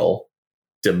Isaac Hale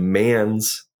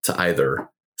demands to either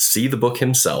see the book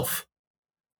himself,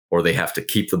 or they have to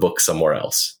keep the book somewhere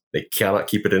else. They cannot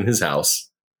keep it in his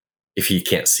house if he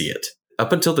can't see it.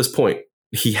 Up until this point,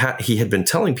 he had been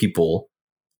telling people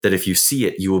that if you see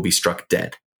it, you will be struck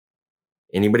dead.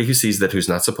 Anybody who sees that who's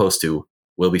not supposed to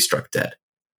will be struck dead.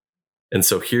 And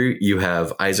so here you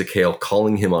have Isaac Hale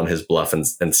calling him on his bluff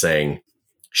and saying,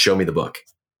 show me the book.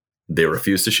 They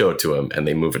refuse to show it to him, and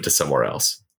they move it to somewhere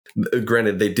else.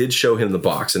 Granted, they did show him the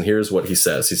box, and here's what he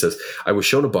says. He says, I was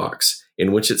shown a box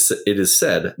in which it is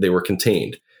said they were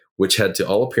contained, which had to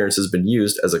all appearances been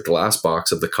used as a glass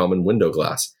box of the common window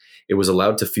glass. I was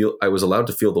allowed to feel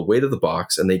the weight of the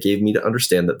box, and they gave me to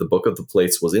understand that the book of the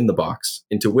plates was in the box,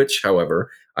 into which,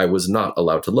 however, I was not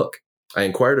allowed to look. I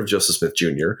inquired of Joseph Smith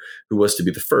Jr., who was to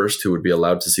be the first who would be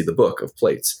allowed to see the book of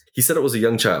plates. He said it was a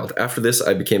young child. After this,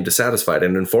 I became dissatisfied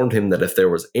and informed him that if there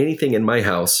was anything in my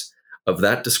house of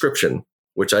that description,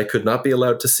 which I could not be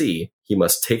allowed to see, he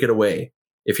must take it away.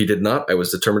 If he did not, I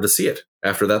was determined to see it.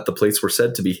 After that, the plates were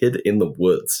said to be hid in the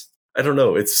woods. I don't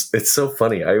know. It's so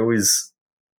funny.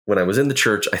 When I was in the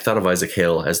church, I thought of Isaac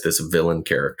Hale as this villain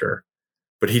character,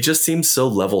 but he just seems so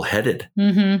level-headed.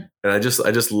 Mm-hmm. And I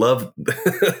just love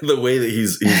the way that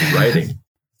he's writing.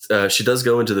 She does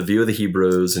go into the view of the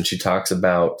Hebrews, and she talks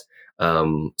about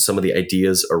some of the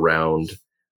ideas around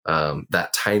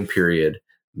that time period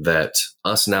that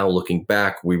us now looking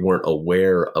back, we weren't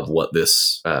aware of what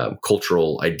this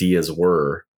cultural ideas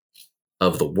were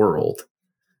of the world,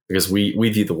 because we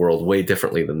view the world way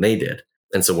differently than they did.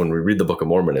 And so when we read the Book of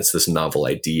Mormon, it's this novel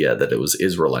idea that it was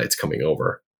Israelites coming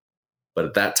over. But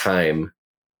at that time,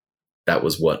 that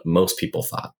was what most people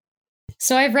thought.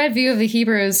 So I've read View of the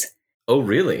Hebrews. Oh,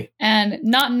 really? And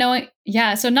not knowing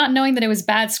that it was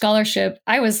bad scholarship,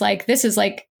 I was like, this is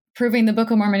like proving the Book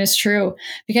of Mormon is true,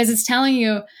 because it's telling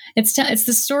you, it's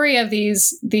the story of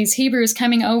these Hebrews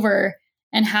coming over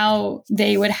and how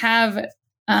they would have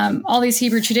all these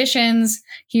Hebrew traditions,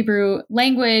 Hebrew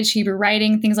language, Hebrew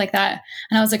writing, things like that.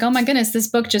 And I was like, oh my goodness, this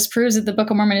book just proves that the Book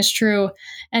of Mormon is true.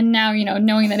 And now,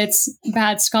 knowing that it's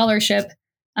bad scholarship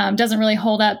doesn't really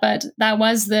hold up. But that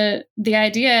was the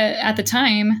idea at the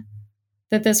time,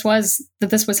 that this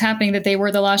was happening, that they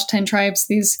were the lost 10 tribes,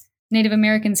 these Native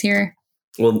Americans here.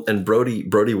 Well, and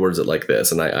Brodie words it like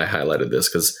this, and I highlighted this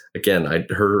because, again,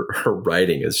 her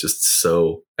writing is just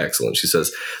so excellent. She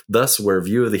says, thus, where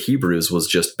View of the Hebrews was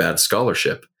just bad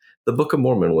scholarship, the Book of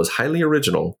Mormon was highly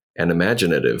original and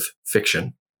imaginative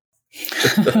fiction.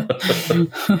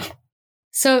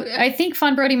 So I think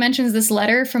Fawn Brodie mentions this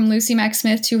letter from Lucy Mack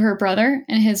Smith to her brother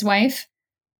and his wife.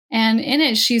 And in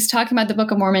it, she's talking about the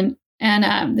Book of Mormon.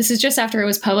 And this is just after it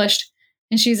was published.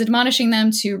 And she's admonishing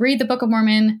them to read the Book of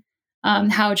Mormon,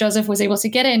 how Joseph was able to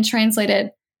get it and translate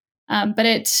it. But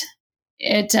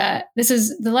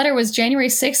the letter was January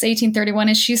 6, 1831.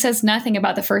 And she says nothing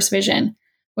about the first vision,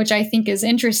 which I think is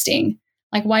interesting.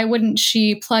 Like, why wouldn't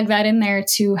she plug that in there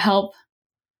to help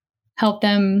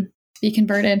them be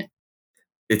converted?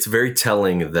 It's very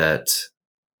telling that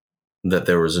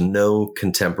there was no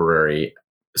contemporary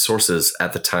sources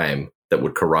at the time that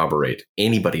would corroborate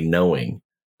anybody knowing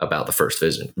about the first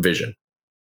vision.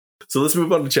 So let's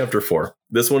move on to chapter 4.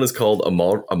 This one is called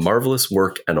A Marvelous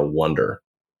Work and a Wonder.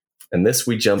 And this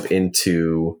we jump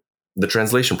into the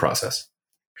translation process.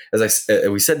 As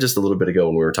we said just a little bit ago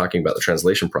when we were talking about the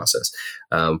translation process,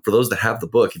 for those that have the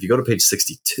book, if you go to page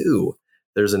 62,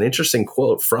 there's an interesting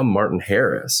quote from Martin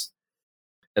Harris.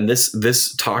 And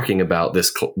this talking about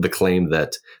the claim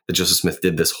that Joseph Smith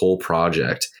did this whole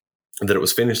project, that it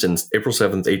was finished in April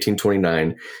 7th,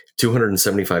 1829,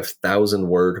 275,000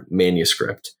 word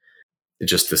manuscript.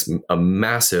 Just a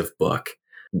massive book.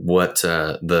 What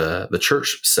the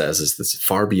church says is this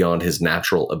far beyond his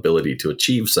natural ability to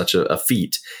achieve such a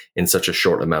feat in such a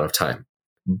short amount of time.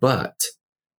 But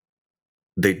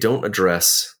they don't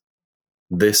address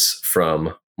this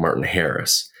from Martin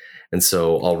Harris. And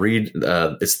so I'll read,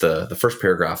 it's the first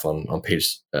paragraph on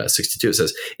page 62. It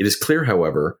says, it is clear,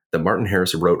 however, that Martin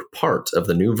Harris wrote part of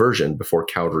the new version before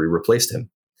Cowdery replaced him.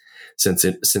 Since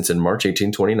in March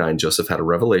 1829, Joseph had a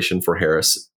revelation for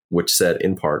Harris, which said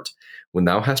in part, when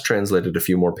thou hast translated a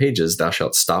few more pages, thou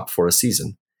shalt stop for a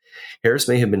season. Harris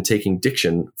may have been taking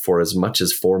diction for as much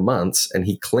as 4 months, and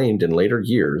he claimed in later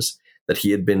years that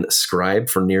he had been scribe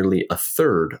for nearly a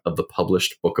third of the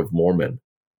published Book of Mormon.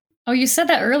 Oh, you said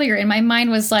that earlier, and my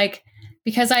mind was like,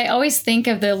 because I always think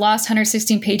of the lost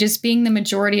 116 pages being the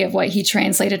majority of what he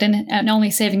translated and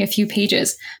only saving a few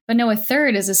pages. But no, a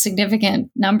third is a significant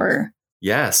number.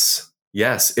 Yes,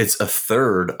 it's a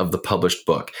third of the published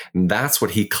book. And that's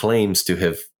what he claims to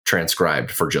have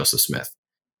transcribed for Joseph Smith.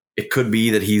 It could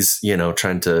be that he's,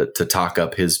 trying to talk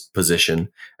up his position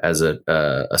as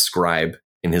a scribe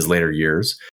in his later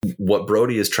years. What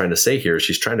Brodie is trying to say here is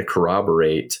she's trying to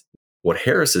corroborate what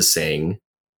Harris is saying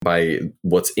by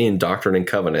what's in Doctrine and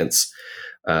Covenants,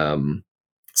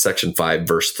 section 5,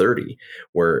 verse 30,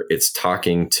 where it's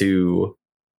talking to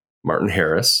Martin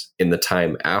Harris in the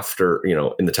time after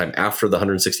the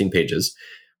 116 pages,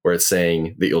 where it's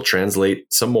saying that you'll translate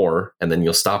some more and then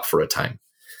you'll stop for a time.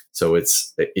 So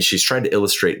she's trying to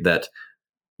illustrate that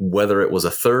whether it was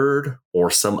a third or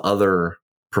some other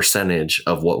percentage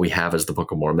of what we have as the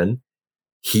Book of Mormon,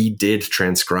 he did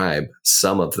transcribe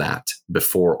some of that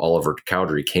before Oliver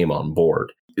Cowdery came on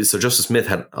board. So Joseph Smith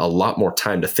had a lot more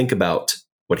time to think about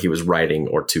what he was writing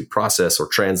or to process or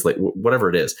translate, whatever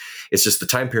it is. It's just the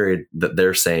time period that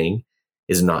they're saying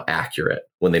is not accurate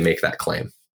when they make that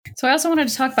claim. So I also wanted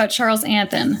to talk about Charles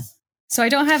Anthon. So I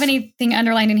don't have anything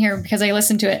underlined in here because I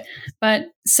listened to it.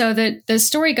 But so the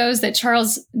story goes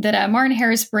that Martin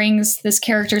Harris brings this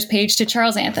character's page to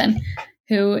Charles Anthon,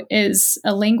 who is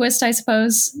a linguist, I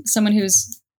suppose, someone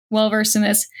who's well-versed in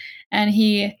this. And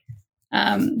he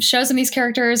shows him these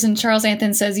characters, and Charles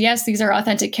Anthon says, yes, these are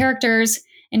authentic characters,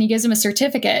 and he gives him a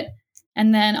certificate.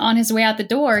 And then on his way out the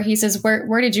door, he says,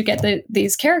 where did you get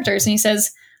these characters? And he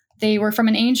says, they were from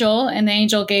an angel, and the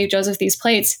angel gave Joseph these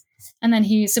plates. And then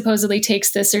he supposedly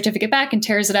takes the certificate back and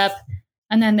tears it up.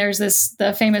 And then there's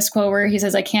the famous quote where he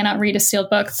says, I cannot read a sealed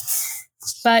book.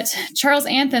 But Charles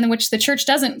Anthon, which the church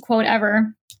doesn't quote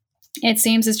ever, it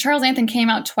seems, is Charles Anthon came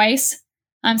out twice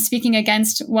speaking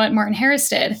against what Martin Harris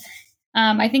did.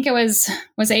 I think it was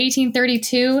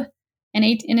 1832 and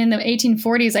in the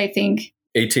 1840s, I think.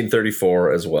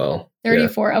 1834 as well.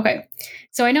 34, yeah. Okay.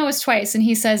 So I know it was twice, and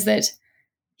he says that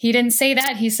he didn't say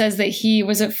that. He says that he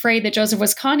was afraid that Joseph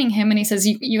was conning him, and he says,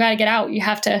 you got to get out. You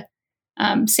have to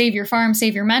save your farm,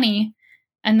 save your money.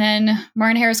 And then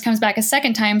Martin Harris comes back a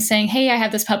second time saying, hey, I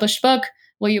have this published book.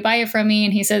 Will you buy it from me?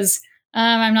 And he says,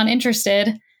 I'm not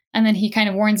interested. And then he kind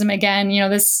of warns him again,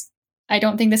 I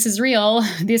don't think this is real.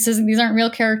 These aren't real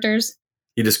characters.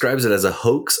 He describes it as a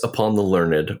hoax upon the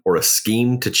learned or a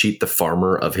scheme to cheat the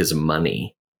farmer of his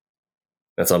money.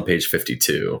 That's on page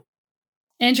 52.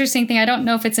 Interesting thing. I don't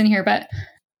know if it's in here, but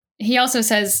he also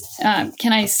says,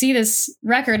 can I see this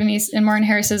record? And Martin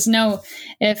Harris says, no,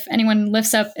 if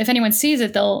anyone sees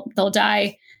it, they'll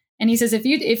die. And he says, if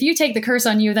you take the curse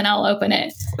on you, then I'll open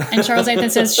it. And Charles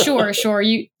Athan says, sure.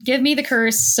 You give me the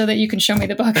curse so that you can show me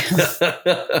the book.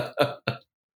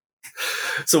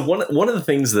 So one of the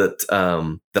things that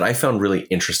I found really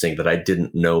interesting that I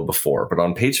didn't know before, but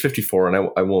on page 54, and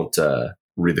I won't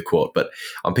read the quote, but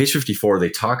on page 54, they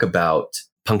talk about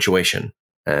punctuation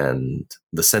and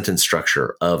the sentence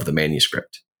structure of the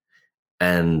manuscript.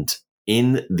 And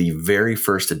in the very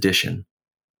first edition,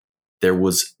 there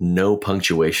was no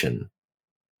punctuation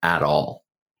at all.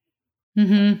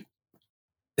 Mm-hmm.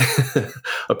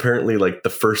 Apparently, like the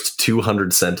first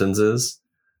 200 sentences,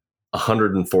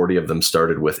 140 of them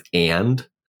started with "and."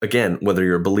 Again, whether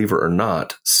you're a believer or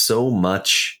not, so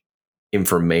much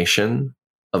information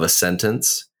of a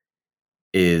sentence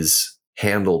is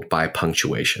handled by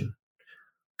punctuation.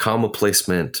 Comma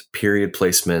placement, period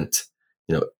placement,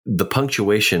 the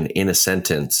punctuation in a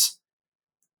sentence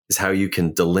is how you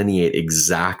can delineate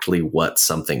exactly what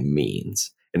something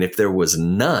means. And if there was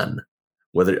none,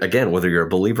 whether you're a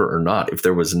believer or not, if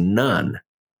there was none,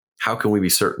 how can we be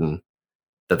certain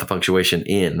that the punctuation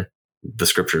in the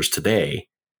scriptures today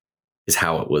is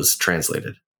how it was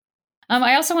translated?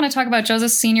 I also want to talk about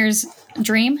Joseph Sr.'s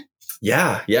dream.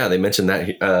 Yeah, they mentioned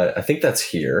that. I think that's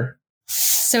here.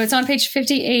 So it's on page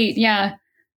 58. Yeah.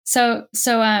 So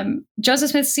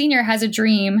Joseph Smith Sr. has a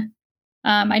dream.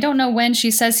 I don't know when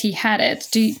she says he had it.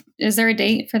 Is there a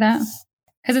date for that?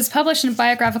 Because it's published in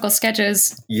Biographical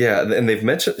Sketches. Yeah, and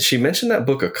she mentioned that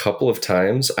book a couple of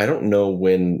times. I don't know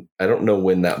when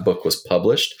that book was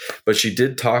published, but she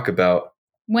did talk about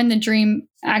when the dream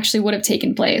actually would have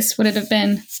taken place. Would it have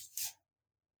been?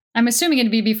 I'm assuming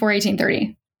it'd be before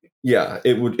 1830. Yeah,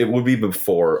 it would be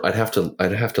before. I'd have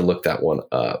to look that one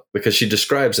up because she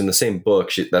describes in the same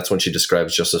book. That's when she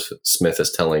describes Joseph Smith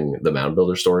as telling the Mound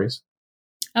Builder stories.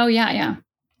 Oh yeah.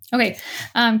 Okay.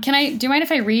 Do you mind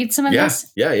if I read some of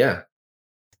this? Yeah.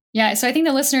 Yeah. So I think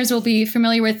the listeners will be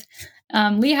familiar with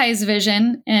Lehi's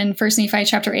vision in 1 Nephi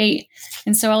chapter 8,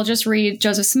 and so I'll just read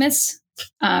Joseph Smith's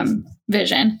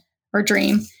vision or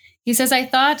dream. He says, "I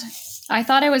thought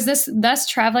I was thus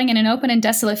traveling in an open and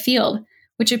desolate field,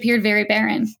 which appeared very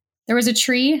barren. There was a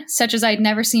tree such as I had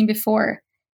never seen before.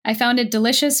 I found it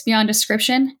delicious beyond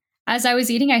description. As I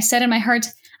was eating, I said in my heart,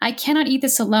 I cannot eat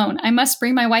this alone. I must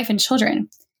bring my wife and children.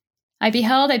 I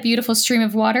beheld a beautiful stream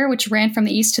of water which ran from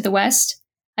the east to the west.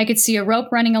 I could see a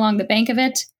rope running along the bank of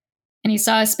it, and he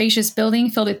saw a spacious building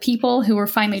filled with people who were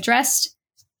finely dressed,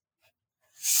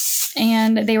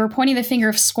 and they were pointing the finger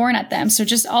of scorn at them." So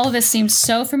just all of this seems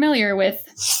so familiar with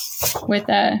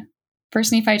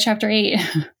 1 Nephi chapter 8.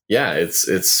 Yeah,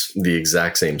 it's the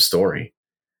exact same story.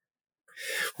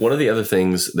 One of the other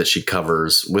things that she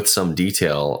covers with some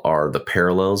detail are the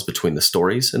parallels between the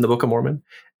stories in the Book of Mormon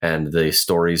and the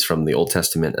stories from the Old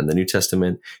Testament and the New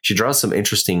Testament. She draws some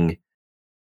interesting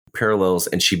parallels,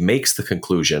 and she makes the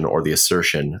conclusion or the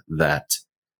assertion that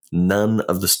none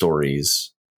of the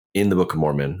stories in the Book of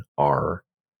Mormon are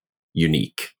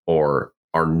unique or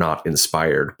are not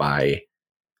inspired by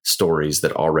stories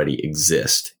that already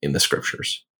exist in the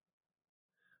scriptures.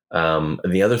 And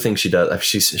the other thing she does,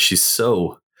 she's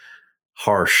so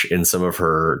harsh in some of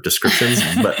her descriptions,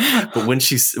 but when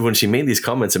she made these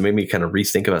comments, it made me kind of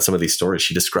rethink about some of these stories.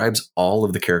 She describes all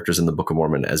of the characters in the Book of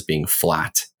Mormon as being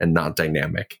flat and not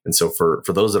dynamic. And so for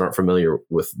those that aren't familiar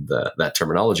with that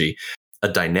terminology, a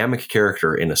dynamic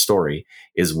character in a story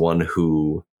is one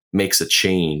who makes a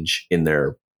change in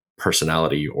their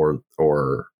personality or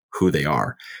who they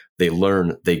are. They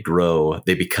learn, they grow,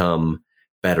 they become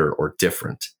better or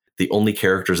different. The only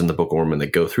characters in the Book of Mormon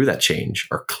that go through that change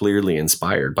are clearly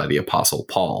inspired by the Apostle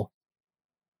Paul.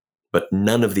 But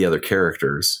none of the other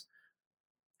characters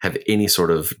have any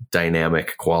sort of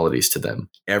dynamic qualities to them.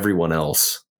 Everyone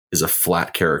else is a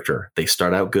flat character. They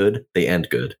start out good, they end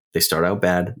good. They start out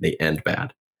bad, they end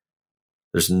bad.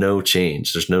 There's no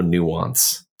change. There's no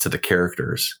nuance to the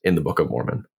characters in the Book of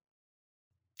Mormon.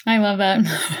 I love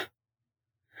that.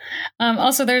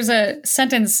 Also, there's a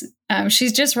sentence.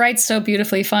 She just writes so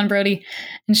beautifully, Fawn Brodie.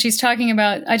 And she's talking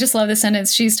about, I just love this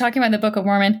sentence. She's talking about the Book of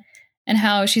Mormon and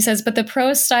how she says, but the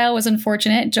prose style was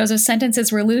unfortunate. Joseph's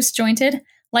sentences were loose jointed,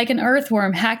 like an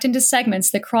earthworm hacked into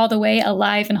segments that crawled away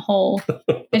alive and whole.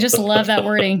 I just love that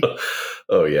wording.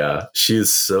 Oh, yeah. She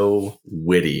is so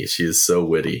witty. She is so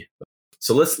witty.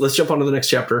 So let's jump on to the next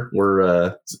chapter.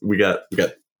 We got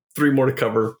 3 more to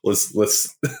cover.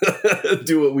 Let's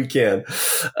do what we can.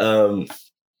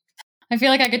 I feel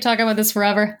like I could talk about this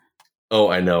forever. Oh,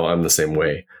 I know. I'm the same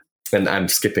way. And I'm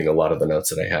skipping a lot of the notes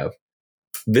that I have.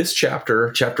 This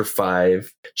chapter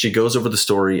 5, she goes over the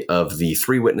story of the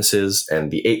 3 witnesses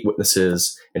and the 8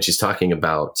 witnesses, and she's talking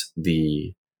about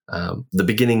the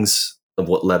beginnings of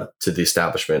what led to the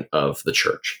establishment of the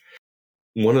church.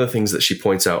 One of the things that she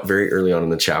points out very early on in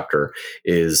the chapter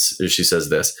is she says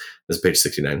this is page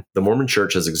 69. The Mormon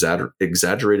church has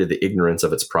exaggerated the ignorance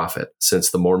of its prophet, since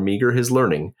the more meager his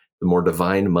learning, the more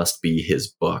divine must be his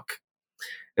book.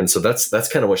 And so that's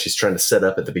kind of what she's trying to set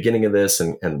up at the beginning of this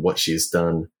and what she's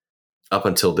done up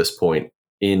until this point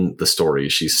in the story.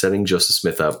 She's setting Joseph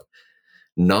Smith up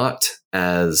not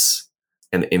as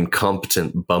an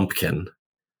incompetent bumpkin,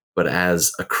 but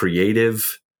as a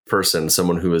creative person,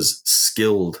 someone who is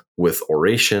skilled with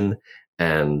oration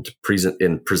and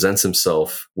presents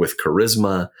himself with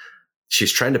charisma.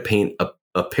 She's trying to paint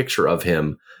a picture of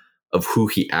him, of who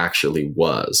he actually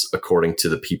was, according to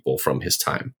the people from his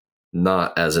time,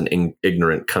 not as an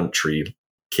ignorant country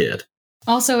kid.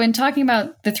 Also, in talking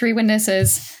about the 3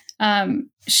 witnesses,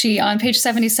 she, on page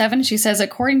 77, she says,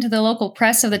 according to the local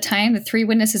press of the time, the 3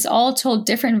 witnesses all told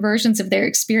different versions of their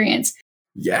experience.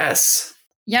 Yes.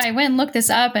 Yeah, I went and looked this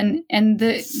up, and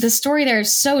the story there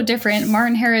is so different.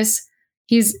 Martin Harris,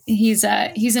 he's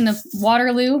in a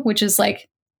Waterloo, which is like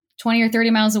 20 or 30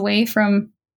 miles away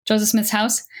from Joseph Smith's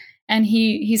house, and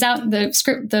he's out.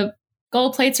 The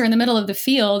gold plates are in the middle of the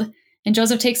field, and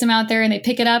Joseph takes him out there, and they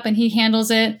pick it up, and he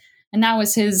handles it, and that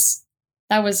was his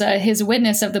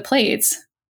witness of the plates.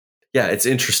 Yeah, it's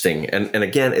interesting, and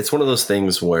again, it's one of those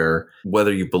things where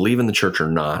whether you believe in the church or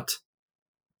not,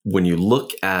 when you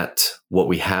look at what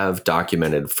we have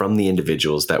documented from the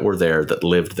individuals that were there that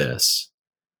lived this,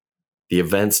 the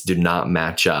events do not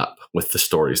match up with the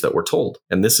stories that were told.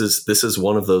 And this is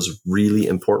one of those really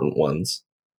important ones.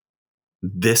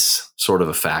 This sort of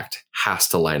a fact has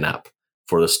to line up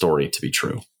for the story to be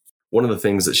true. One of the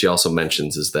things that she also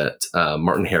mentions is that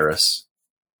Martin Harris,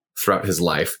 throughout his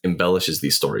life, embellishes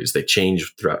these stories. They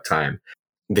change throughout time.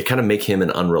 They kind of make him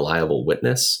an unreliable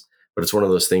witness. But it's one of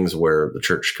those things where the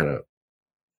church kind of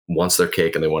wants their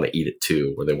cake and they want to eat it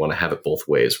too, or they want to have it both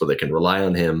ways, where they can rely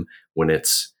on him when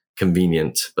it's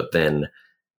convenient. But then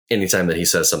anytime that he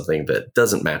says something that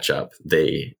doesn't match up,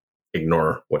 they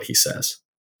ignore what he says.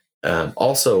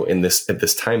 Also, at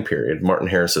this time period, Martin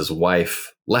Harris's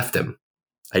wife left him.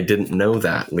 I didn't know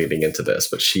that leading into this,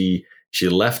 but she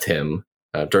left him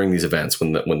during these events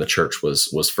when the church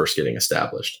was first getting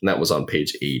established. And that was on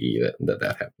page 80 that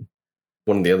happened.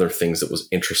 One of the other things that was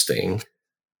interesting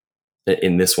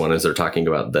in this one is they're talking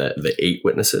about the 8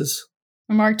 witnesses.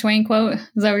 A Mark Twain quote. Is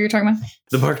that what you're talking about?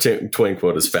 The Mark Twain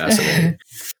quote is fascinating.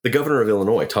 The governor of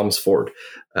Illinois, Thomas Ford,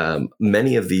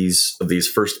 many of these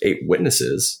first 8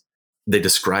 witnesses, they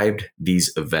described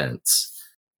these events.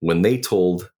 When they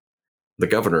told the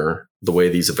governor the way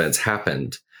these events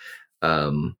happened,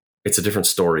 it's a different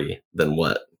story than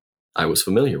what I was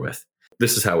familiar with.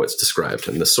 This is how it's described.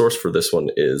 And the source for this one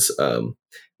is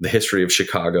the History of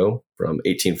Chicago from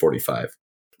 1845.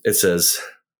 It says,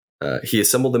 he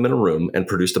assembled them in a room and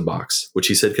produced a box, which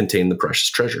he said contained the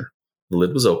precious treasure. The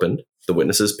lid was opened. The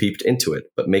witnesses peeped into it,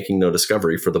 but making no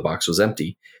discovery, for the box was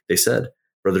empty. They said,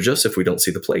 Brother Joseph, we don't see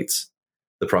the plates.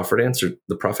 The prophet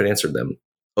answered them,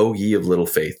 O ye of little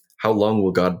faith, how long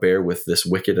will God bear with this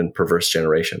wicked and perverse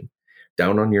generation?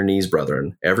 Down on your knees,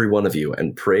 brethren, every one of you,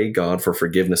 and pray God for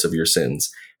forgiveness of your sins,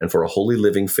 and for a holy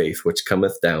living faith which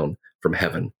cometh down from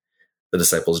heaven. The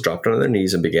disciples dropped on their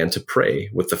knees and began to pray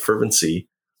with the fervency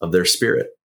of their spirit,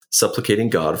 supplicating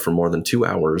God for more than 2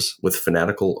 hours with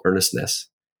fanatical earnestness,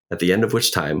 at the end of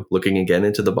which time, looking again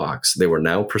into the box, they were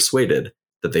now persuaded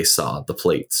that they saw the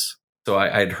plates. So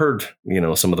I'd heard,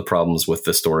 some of the problems with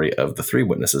the story of the 3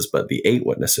 witnesses, but the 8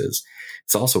 witnesses,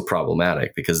 it's also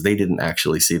problematic because they didn't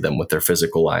actually see them with their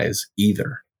physical eyes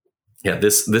either. Yeah,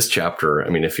 this chapter, I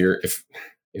mean, if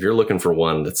you're looking for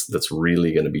one that's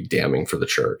really going to be damning for the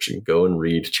church, you can go and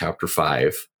read chapter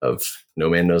 5 of No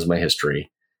Man Knows My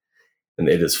History. And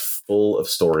it is full of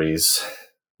stories,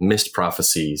 missed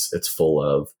prophecies. It's full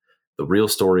of the real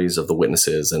stories of the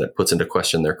witnesses, and it puts into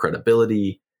question their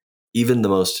credibility. Even the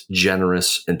most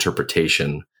generous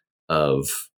interpretation of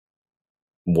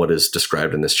what is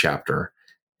described in this chapter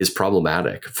is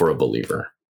problematic for a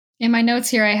believer. In my notes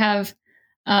here, I have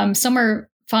somewhere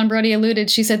Fawn Brodie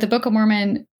alluded, she said the Book of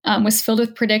Mormon was filled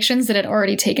with predictions that had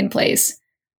already taken place.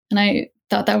 And I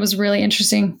thought that was really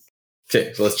interesting.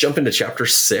 Okay, so let's jump into chapter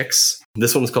 6.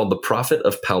 This one's called The Prophet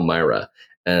of Palmyra.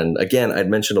 And again, I'd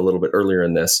mentioned a little bit earlier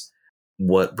in this,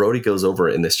 what Brodie goes over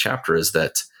in this chapter is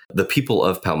that the people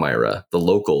of Palmyra, the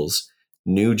locals,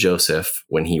 knew Joseph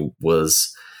when he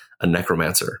was a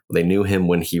necromancer. They knew him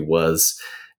when he was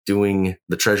doing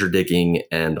the treasure digging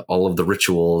and all of the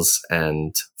rituals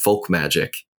and folk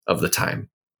magic of the time.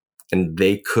 And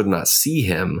they could not see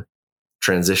him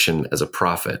transition as a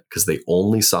prophet because they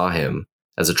only saw him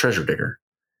as a treasure digger.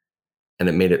 And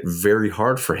it made it very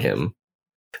hard for him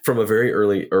from a very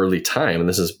early time. And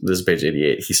this is page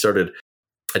 88. He started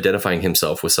identifying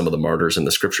himself with some of the martyrs in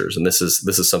the scriptures. And this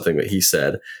is something that he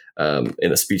said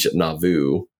in a speech at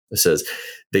Nauvoo. It says,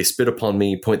 "They spit upon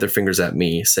me, point their fingers at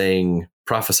me, saying,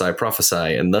 'Prophesy,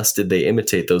 prophesy.' And thus did they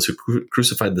imitate those who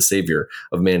crucified the Savior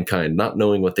of mankind, not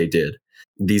knowing what they did.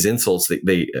 These insults,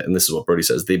 they and this is what Brodie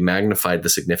says, they magnified the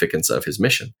significance of his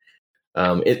mission."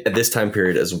 At this time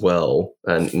period as well,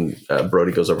 and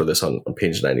Brodie goes over this on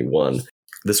page 91,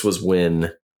 this was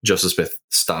when Joseph Smith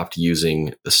stopped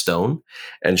using the stone.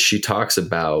 And she talks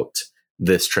about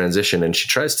this transition, and she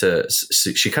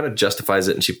kind of justifies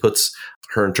it, and she puts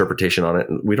her interpretation on it.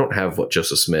 And we don't have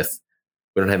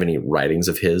we don't have any writings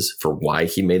of his for why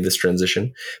he made this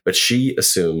transition, but she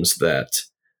assumes that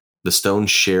the stone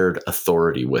shared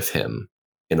authority with him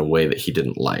in a way that he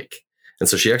didn't like. And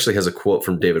so she actually has a quote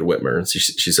from David Whitmer. And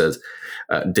she says,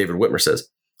 David Whitmer says,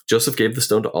 "Joseph gave the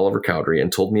stone to Oliver Cowdery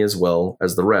and told me as well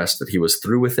as the rest that he was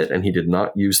through with it and he did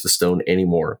not use the stone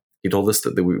anymore. He told us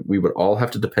that we would all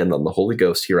have to depend on the Holy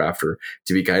Ghost hereafter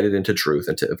to be guided into truth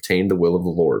and to obtain the will of the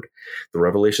Lord. The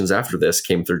revelations after this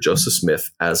came through Joseph Smith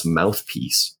as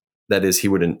mouthpiece. That is, he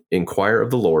would inquire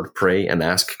of the Lord, pray and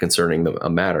ask concerning a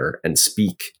matter and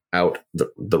speak out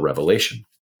the revelation.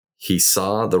 He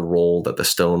saw the role that the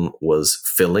stone was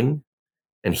filling,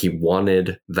 and he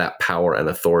wanted that power and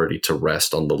authority to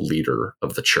rest on the leader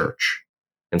of the church.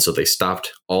 And so they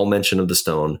stopped all mention of the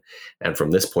stone. And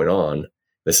from this point on,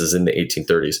 this is in the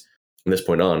 1830s, from this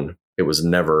point on, it was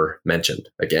never mentioned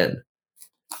again.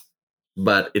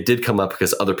 But it did come up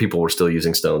because other people were still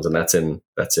using stones, and that's in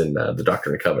the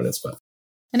Doctrine and Covenants. But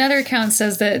another account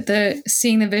says that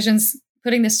seeing the visions,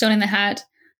 putting the stone in the hat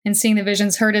and seeing the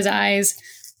visions hurt his eyes.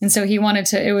 And so he wanted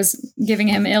to, it was giving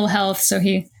him ill health. So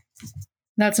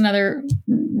that's another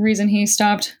reason he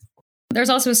stopped.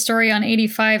 There's also a story on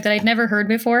 85 that I'd never heard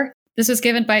before. This was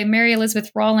given by Mary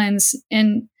Elizabeth Rollins.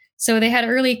 And so they had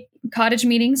early cottage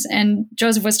meetings and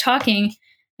Joseph was talking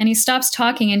and he stops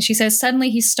talking. And she says, suddenly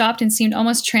he stopped and seemed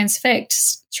almost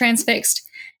transfixed.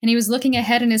 And he was looking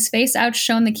ahead and his face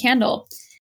outshone the candle.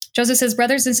 Joseph says,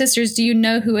 "Brothers and sisters, do you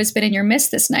know who has been in your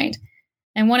midst this night?"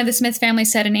 And one of the Smith family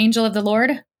said, "An angel of the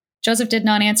Lord." Joseph did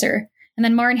not answer. And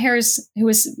then Martin Harris, who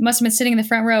must have been sitting in the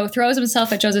front row, throws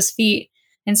himself at Joseph's feet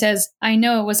and says, "I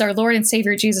know it was our Lord and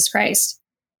Savior, Jesus Christ."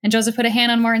 And Joseph put a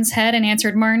hand on Martin's head and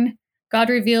answered, "Martin, God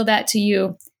revealed that to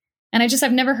you." And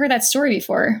I've never heard that story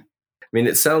before. I mean,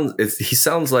 he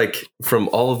sounds like from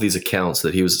all of these accounts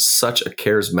that he was such a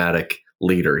charismatic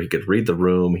leader. He could read the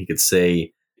room. He could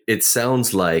say, it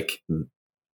sounds like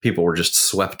people were just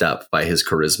swept up by his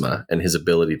charisma and his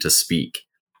ability to speak.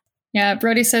 Yeah,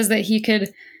 Brodie says that he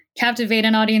could captivate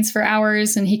an audience for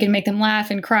hours and he could make them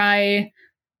laugh and cry.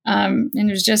 And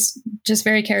it was just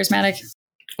very charismatic.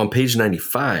 On page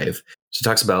 95, she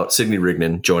talks about Sidney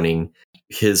Rigdon joining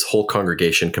his whole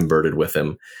congregation converted with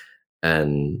him.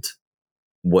 And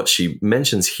what she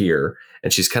mentions here,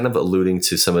 and she's kind of alluding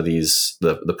to some of these,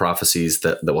 the prophecies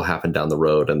that will happen down the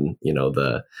road, and, you know,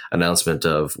 the announcement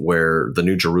of where the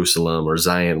New Jerusalem or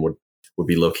Zion would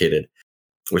be located,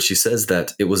 where she says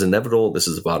that it was inevitable, this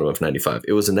is the bottom of 95,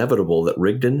 it was inevitable that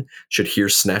Rigdon should hear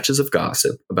snatches of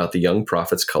gossip about the young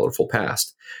prophet's colorful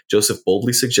past. Joseph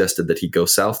boldly suggested that he go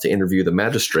south to interview the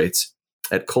magistrates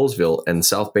at Colesville and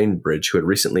South Bainbridge who had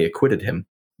recently acquitted him.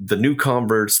 The new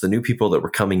converts, the new people that were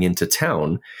coming into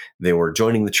town, they were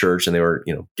joining the church and they were,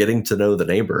 you know, getting to know the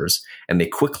neighbors. And they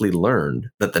quickly learned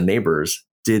that the neighbors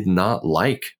did not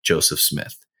like Joseph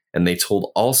Smith. And they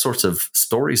told all sorts of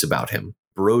stories about him.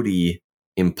 Brodie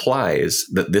implies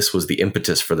that this was the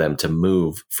impetus for them to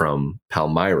move from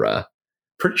Palmyra.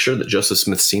 Pretty sure that Joseph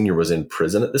Smith Sr. was in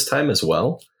prison at this time as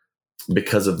well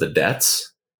because of the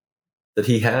debts that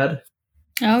he had.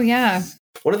 Oh, yeah.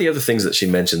 One of the other things that she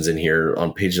mentions in here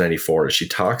on page 94 is she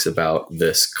talks about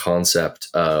this concept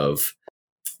of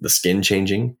the skin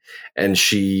changing, and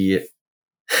she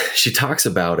talks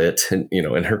about it, and, you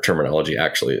know, in her terminology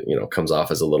actually, you know, comes off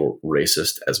as a little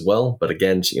racist as well. But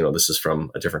again, you know, this is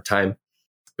from a different time.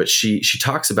 But she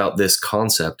talks about this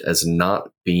concept as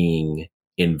not being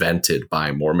invented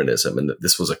by Mormonism, and that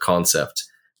this was a concept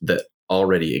that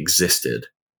already existed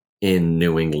in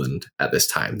New England at this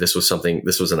time. This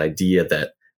was an idea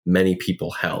that many people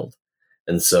held.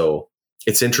 And so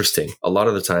it's interesting. A lot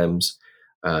of the times,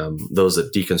 those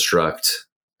that deconstruct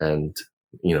and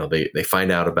they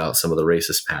find out about some of the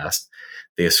racist past.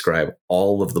 They ascribe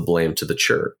all of the blame to the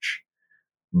church.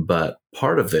 But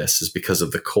part of this is because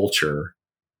of the culture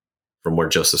from where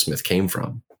Joseph Smith came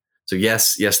from. So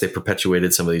yes, they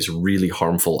perpetuated some of these really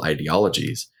harmful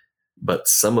ideologies, but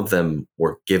some of them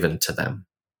were given to them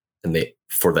and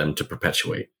for them to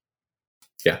perpetuate.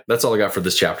 Yeah, that's all I got for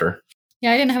this chapter.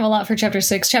 Yeah, I didn't have a lot for chapter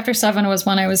 6. Chapter 7 was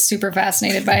one I was super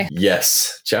fascinated by.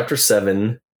 Yes, chapter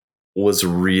 7 was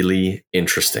really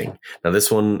interesting. Now,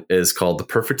 this one is called The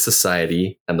Perfect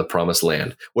Society and the Promised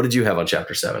Land. What did you have on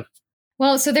chapter 7?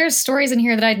 Well, so there's stories in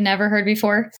here that I'd never heard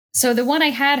before. So the one I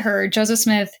had heard, Joseph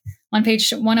Smith, on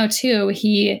page 102,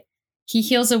 he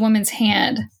heals a woman's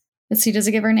hand. Let's see, does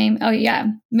it give her name? Oh, yeah,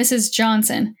 Mrs.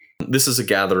 Johnson. This is a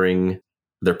gathering.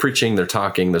 They're preaching, they're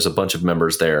talking. There's a bunch of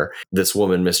members there. This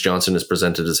woman, Miss Johnson, is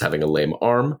presented as having a lame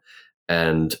arm,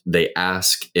 and they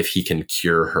ask if he can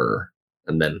cure her.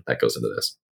 And then that goes into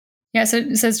this. Yeah, so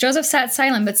it says, Joseph sat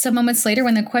silent, but some moments later,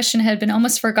 when the question had been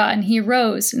almost forgotten, he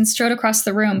rose and strode across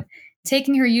the room.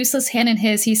 Taking her useless hand in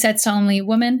his, he said solemnly,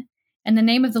 "Woman, in the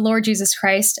name of the Lord Jesus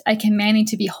Christ, I command thee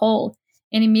to be whole,"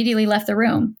 and immediately left the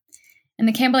room. And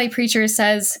the Campbellite preacher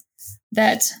says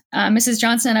that Mrs.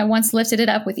 Johnson at once lifted it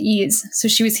up with ease, so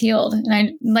she was healed. And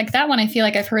I like that one. I feel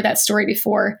like I've heard that story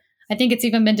before. I think it's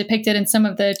even been depicted in some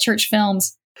of the church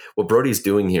films. What Brodie's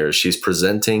doing here is she's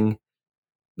presenting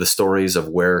the stories of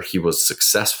where he was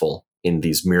successful in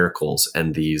these miracles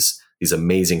and these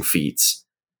amazing feats.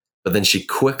 But then she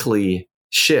quickly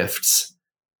shifts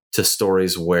to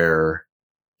stories where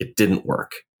it didn't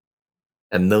work.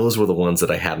 And those were the ones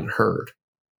that I hadn't heard.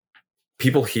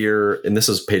 People here, and this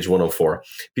is page 104,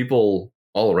 people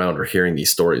all around are hearing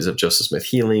these stories of Joseph Smith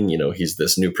healing. He's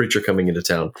this new preacher coming into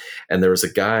town. And there was a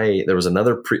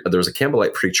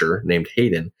Campbellite preacher named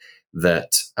Hayden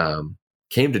that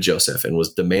came to Joseph and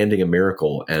was demanding a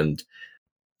miracle and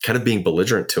kind of being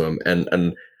belligerent to him.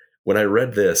 And when I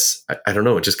read this, I don't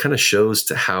know, it just kind of shows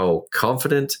to how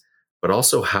confident, but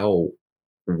also how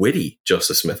witty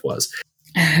Joseph Smith was.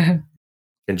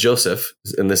 And Joseph,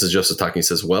 and this is Joseph talking, he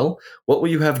says, "Well, what will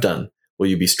you have done? Will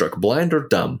you be struck blind or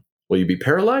dumb? Will you be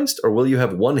paralyzed, or will you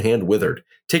have one hand withered?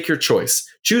 Take your choice.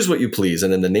 Choose what you please,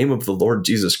 and in the name of the Lord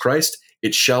Jesus Christ,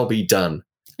 it shall be done."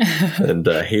 And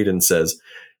Hayden says,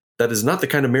 "That is not the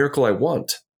kind of miracle I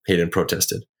want," Hayden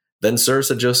protested. "Then, sir,"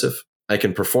 said Joseph, "I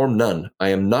can perform none. I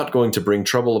am not going to bring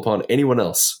trouble upon anyone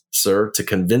else, sir, to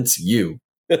convince you."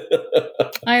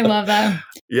 I love that.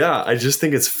 Yeah, I just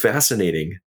think it's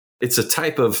fascinating. It's a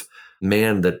type of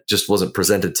man that just wasn't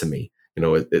presented to me.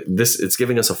 It's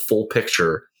giving us a full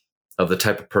picture of the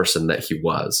type of person that he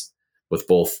was, with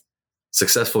both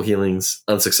successful healings,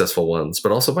 unsuccessful ones,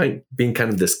 but also by being kind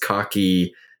of this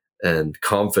cocky and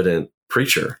confident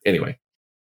preacher. Anyway.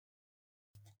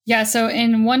 Yeah, so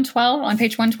in 112, on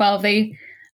page 112,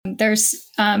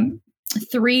 there's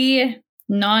 3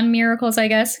 non-miracles, I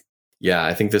guess. Yeah,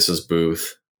 I think this is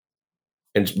Booth.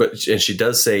 And she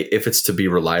does say, if it's to be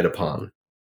relied upon.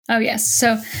 Oh, yes.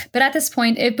 But at this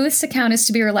point, if Booth's account is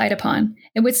to be relied upon,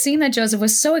 it would seem that Joseph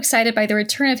was so excited by the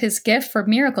return of his gift for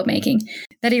miracle making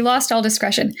that he lost all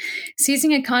discretion.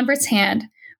 Seizing a convert's hand,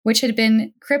 which had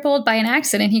been crippled by an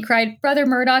accident, he cried, "Brother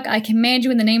Murdoch, I command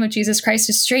you in the name of Jesus Christ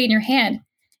to straighten your hand."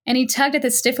 And he tugged at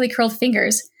the stiffly curled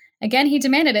fingers. Again, he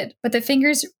demanded it, but the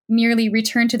fingers merely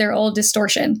returned to their old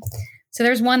distortion. So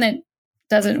there's one that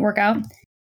doesn't work out.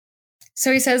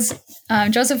 So he says,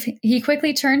 Joseph, he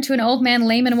quickly turned to an old man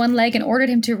lame in one leg and ordered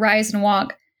him to rise and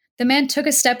walk. The man took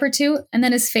a step or two, and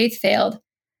then his faith failed.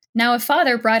 Now a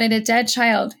father brought in a dead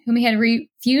child, whom he had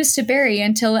refused to bury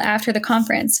until after the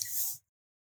conference.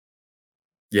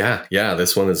 Yeah,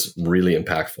 this one is really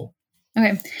impactful.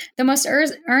 Okay. The most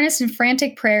earnest and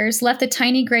frantic prayers left the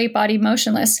tiny gray body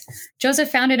motionless.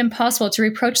 Joseph found it impossible to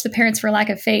reproach the parents for lack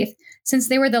of faith, since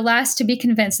they were the last to be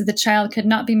convinced that the child could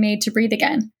not be made to breathe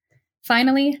again.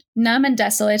 Finally, numb and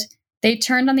desolate, they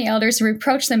turned on the elders and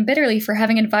reproached them bitterly for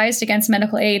having advised against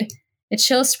medical aid. A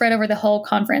chill spread over the whole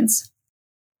conference.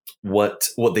 What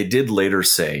they did later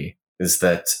say is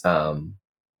that,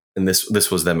 and this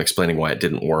was them explaining why it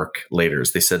didn't work later,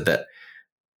 is they said that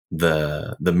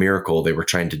the miracle, they were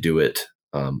trying to do it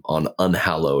on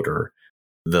unhallowed, or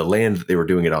the land that they were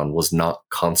doing it on was not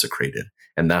consecrated.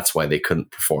 And that's why they couldn't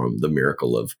perform the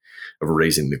miracle of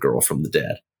raising the girl from the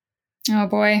dead. Oh,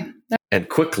 boy. And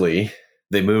quickly,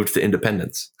 they moved to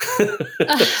independence.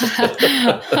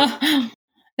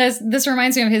 This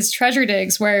reminds me of his treasure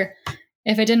digs, where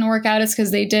if it didn't work out, it's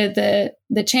because they did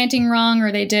the chanting wrong, or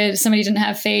somebody didn't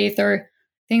have faith, or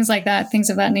things like that, things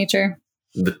of that nature.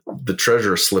 The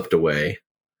treasure slipped away.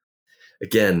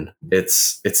 Again,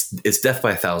 it's death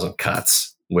by 1,000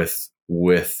 cuts with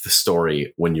with the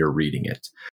story when you're reading it.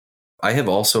 I have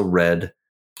also read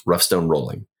Rough Stone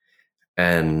Rolling,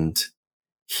 and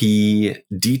he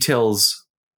details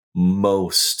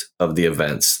most of the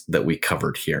events that we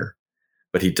covered here,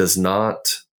 but he does not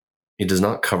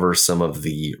cover some of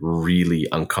the really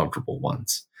uncomfortable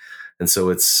ones. And so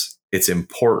it's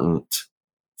important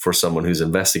for someone who's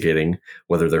investigating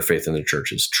whether their faith in the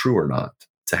church is true or not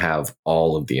to have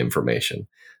all of the information.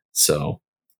 So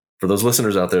for those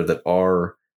listeners out there that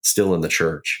are still in the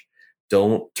church,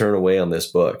 don't turn away on this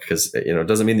book, because it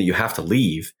doesn't mean that you have to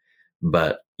leave,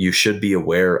 but you should be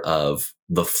aware of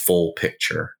the full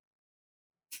picture.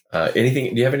 Do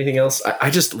you have anything else? I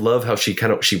just love how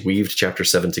she weaved chapter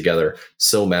 7 together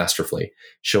so masterfully,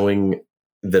 showing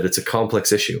that it's a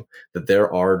complex issue, that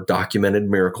there are documented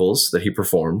miracles that he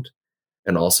performed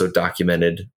and also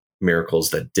documented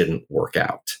miracles that didn't work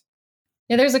out.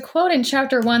 Yeah, there's a quote in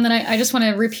chapter 1 that I just want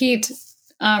to repeat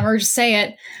or just say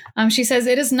it. She says,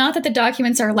 "It is not that the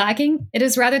documents are lacking. It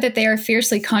is rather that they are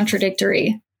fiercely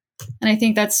contradictory." And I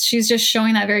think she's just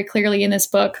showing that very clearly in this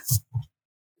book.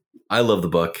 I love the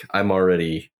book. I'm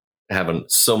already having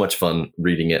so much fun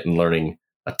reading it and learning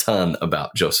a ton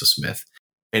about Joseph Smith.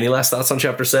 Any last thoughts on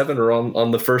chapter 7 or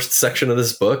on the first section of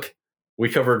this book? We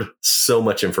covered so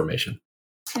much information.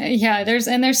 Yeah,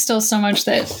 there's still so much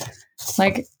that,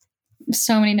 like,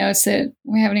 so many notes that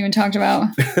we haven't even talked about.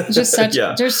 It's just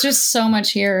there's just so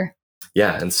much here.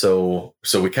 Yeah, and so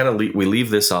we leave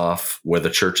this off where the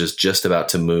church is just about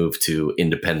to move to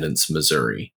Independence,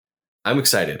 Missouri. I'm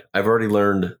excited. I've already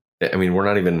learned. I mean, we're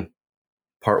not even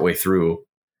partway through.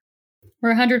 We're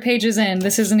 100 pages in.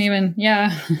 This isn't even,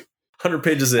 100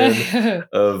 pages in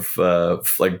of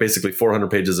basically 400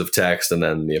 pages of text and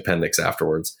then the appendix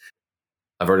afterwards.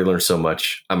 I've already learned so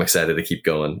much. I'm excited to keep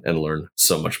going and learn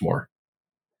so much more.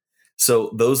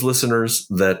 So those listeners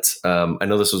that, I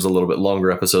know this was a little bit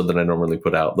longer episode than I normally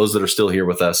put out. Those that are still here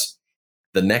with us,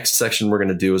 the next section we're going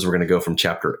to do is we're going to go from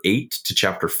chapter 8 to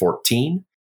chapter 14.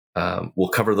 We'll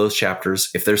cover those chapters.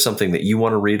 If there's something that you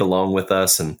want to read along with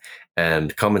us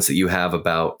and comments that you have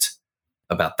about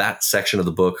that section of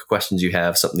the book, questions you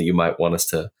have, something that you might want us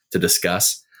to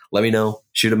discuss, let me know.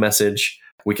 Shoot a message.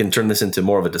 We can turn this into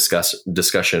more of a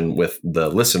discussion with the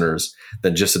listeners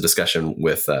than just a discussion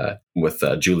with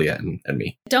Julia and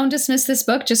me. Don't dismiss this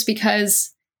book just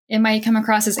because it might come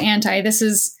across as anti. This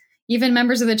is, even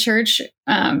members of the church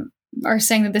are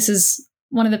saying that this is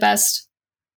one of the best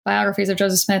biographies of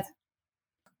Joseph Smith.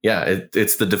 Yeah,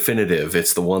 it's the definitive.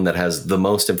 It's the one that has the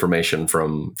most information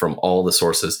from all the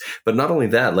sources. But not only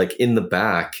that, like in the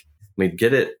back, I mean,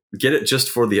 get it just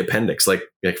for the appendix. Like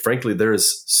frankly, there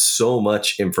is so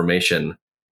much information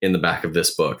in the back of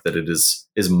this book that it is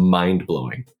mind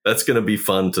blowing. That's going to be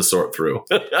fun to sort through.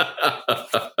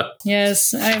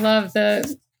 Yes, I love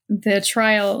the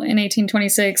trial in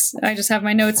 1826. I just have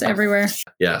my notes everywhere.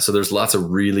 Yeah, so there's lots of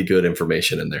really good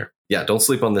information in there. Yeah, don't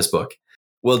sleep on this book.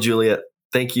 Well, Julia,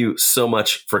 thank you so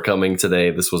much for coming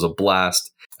today. This was a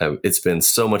blast. It's been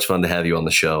so much fun to have you on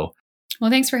the show. Well,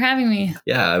 thanks for having me.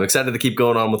 Yeah, I'm excited to keep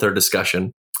going on with our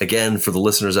discussion. Again, for the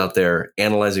listeners out there,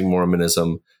 Analyzing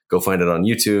Mormonism, go find it on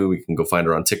YouTube. You can go find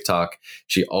her on TikTok.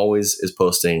 She always is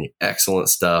posting excellent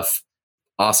stuff,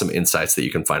 awesome insights that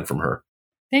you can find from her.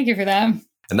 Thank you for that.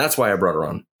 And that's why I brought her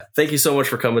on. Thank you so much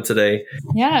for coming today.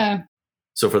 Yeah.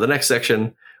 So for the next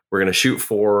section, we're going to shoot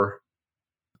for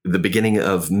the beginning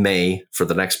of May for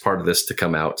the next part of this to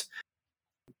come out.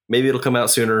 Maybe it'll come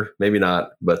out sooner, maybe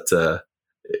not, but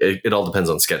it all depends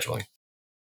on scheduling.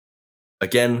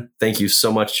 Again, thank you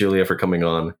so much, Julia, for coming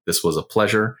on. This was a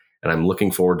pleasure, and I'm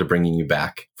looking forward to bringing you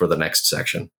back for the next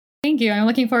section. Thank you. I'm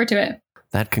looking forward to it.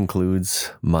 That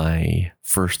concludes my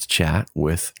first chat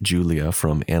with Julia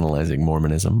from Analyzing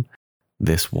Mormonism.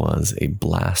 This was a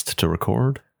blast to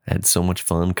record. I had so much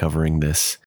fun covering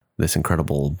this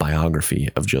incredible biography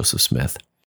of Joseph Smith.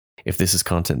 If this is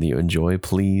content that you enjoy,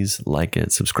 please like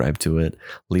it, subscribe to it,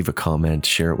 leave a comment,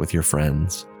 share it with your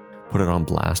friends, put it on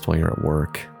blast while you're at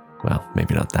work. Well,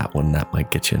 maybe not that one. That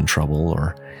might get you in trouble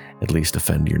or at least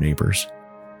offend your neighbors.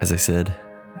 As I said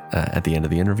at the end of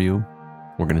the interview,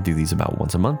 we're going to do these about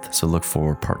once a month. So look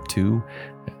for part 2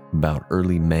 about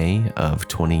early May of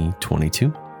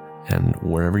 2022. And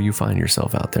wherever you find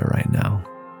yourself out there right now,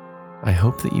 I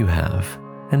hope that you have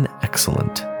an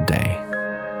excellent day.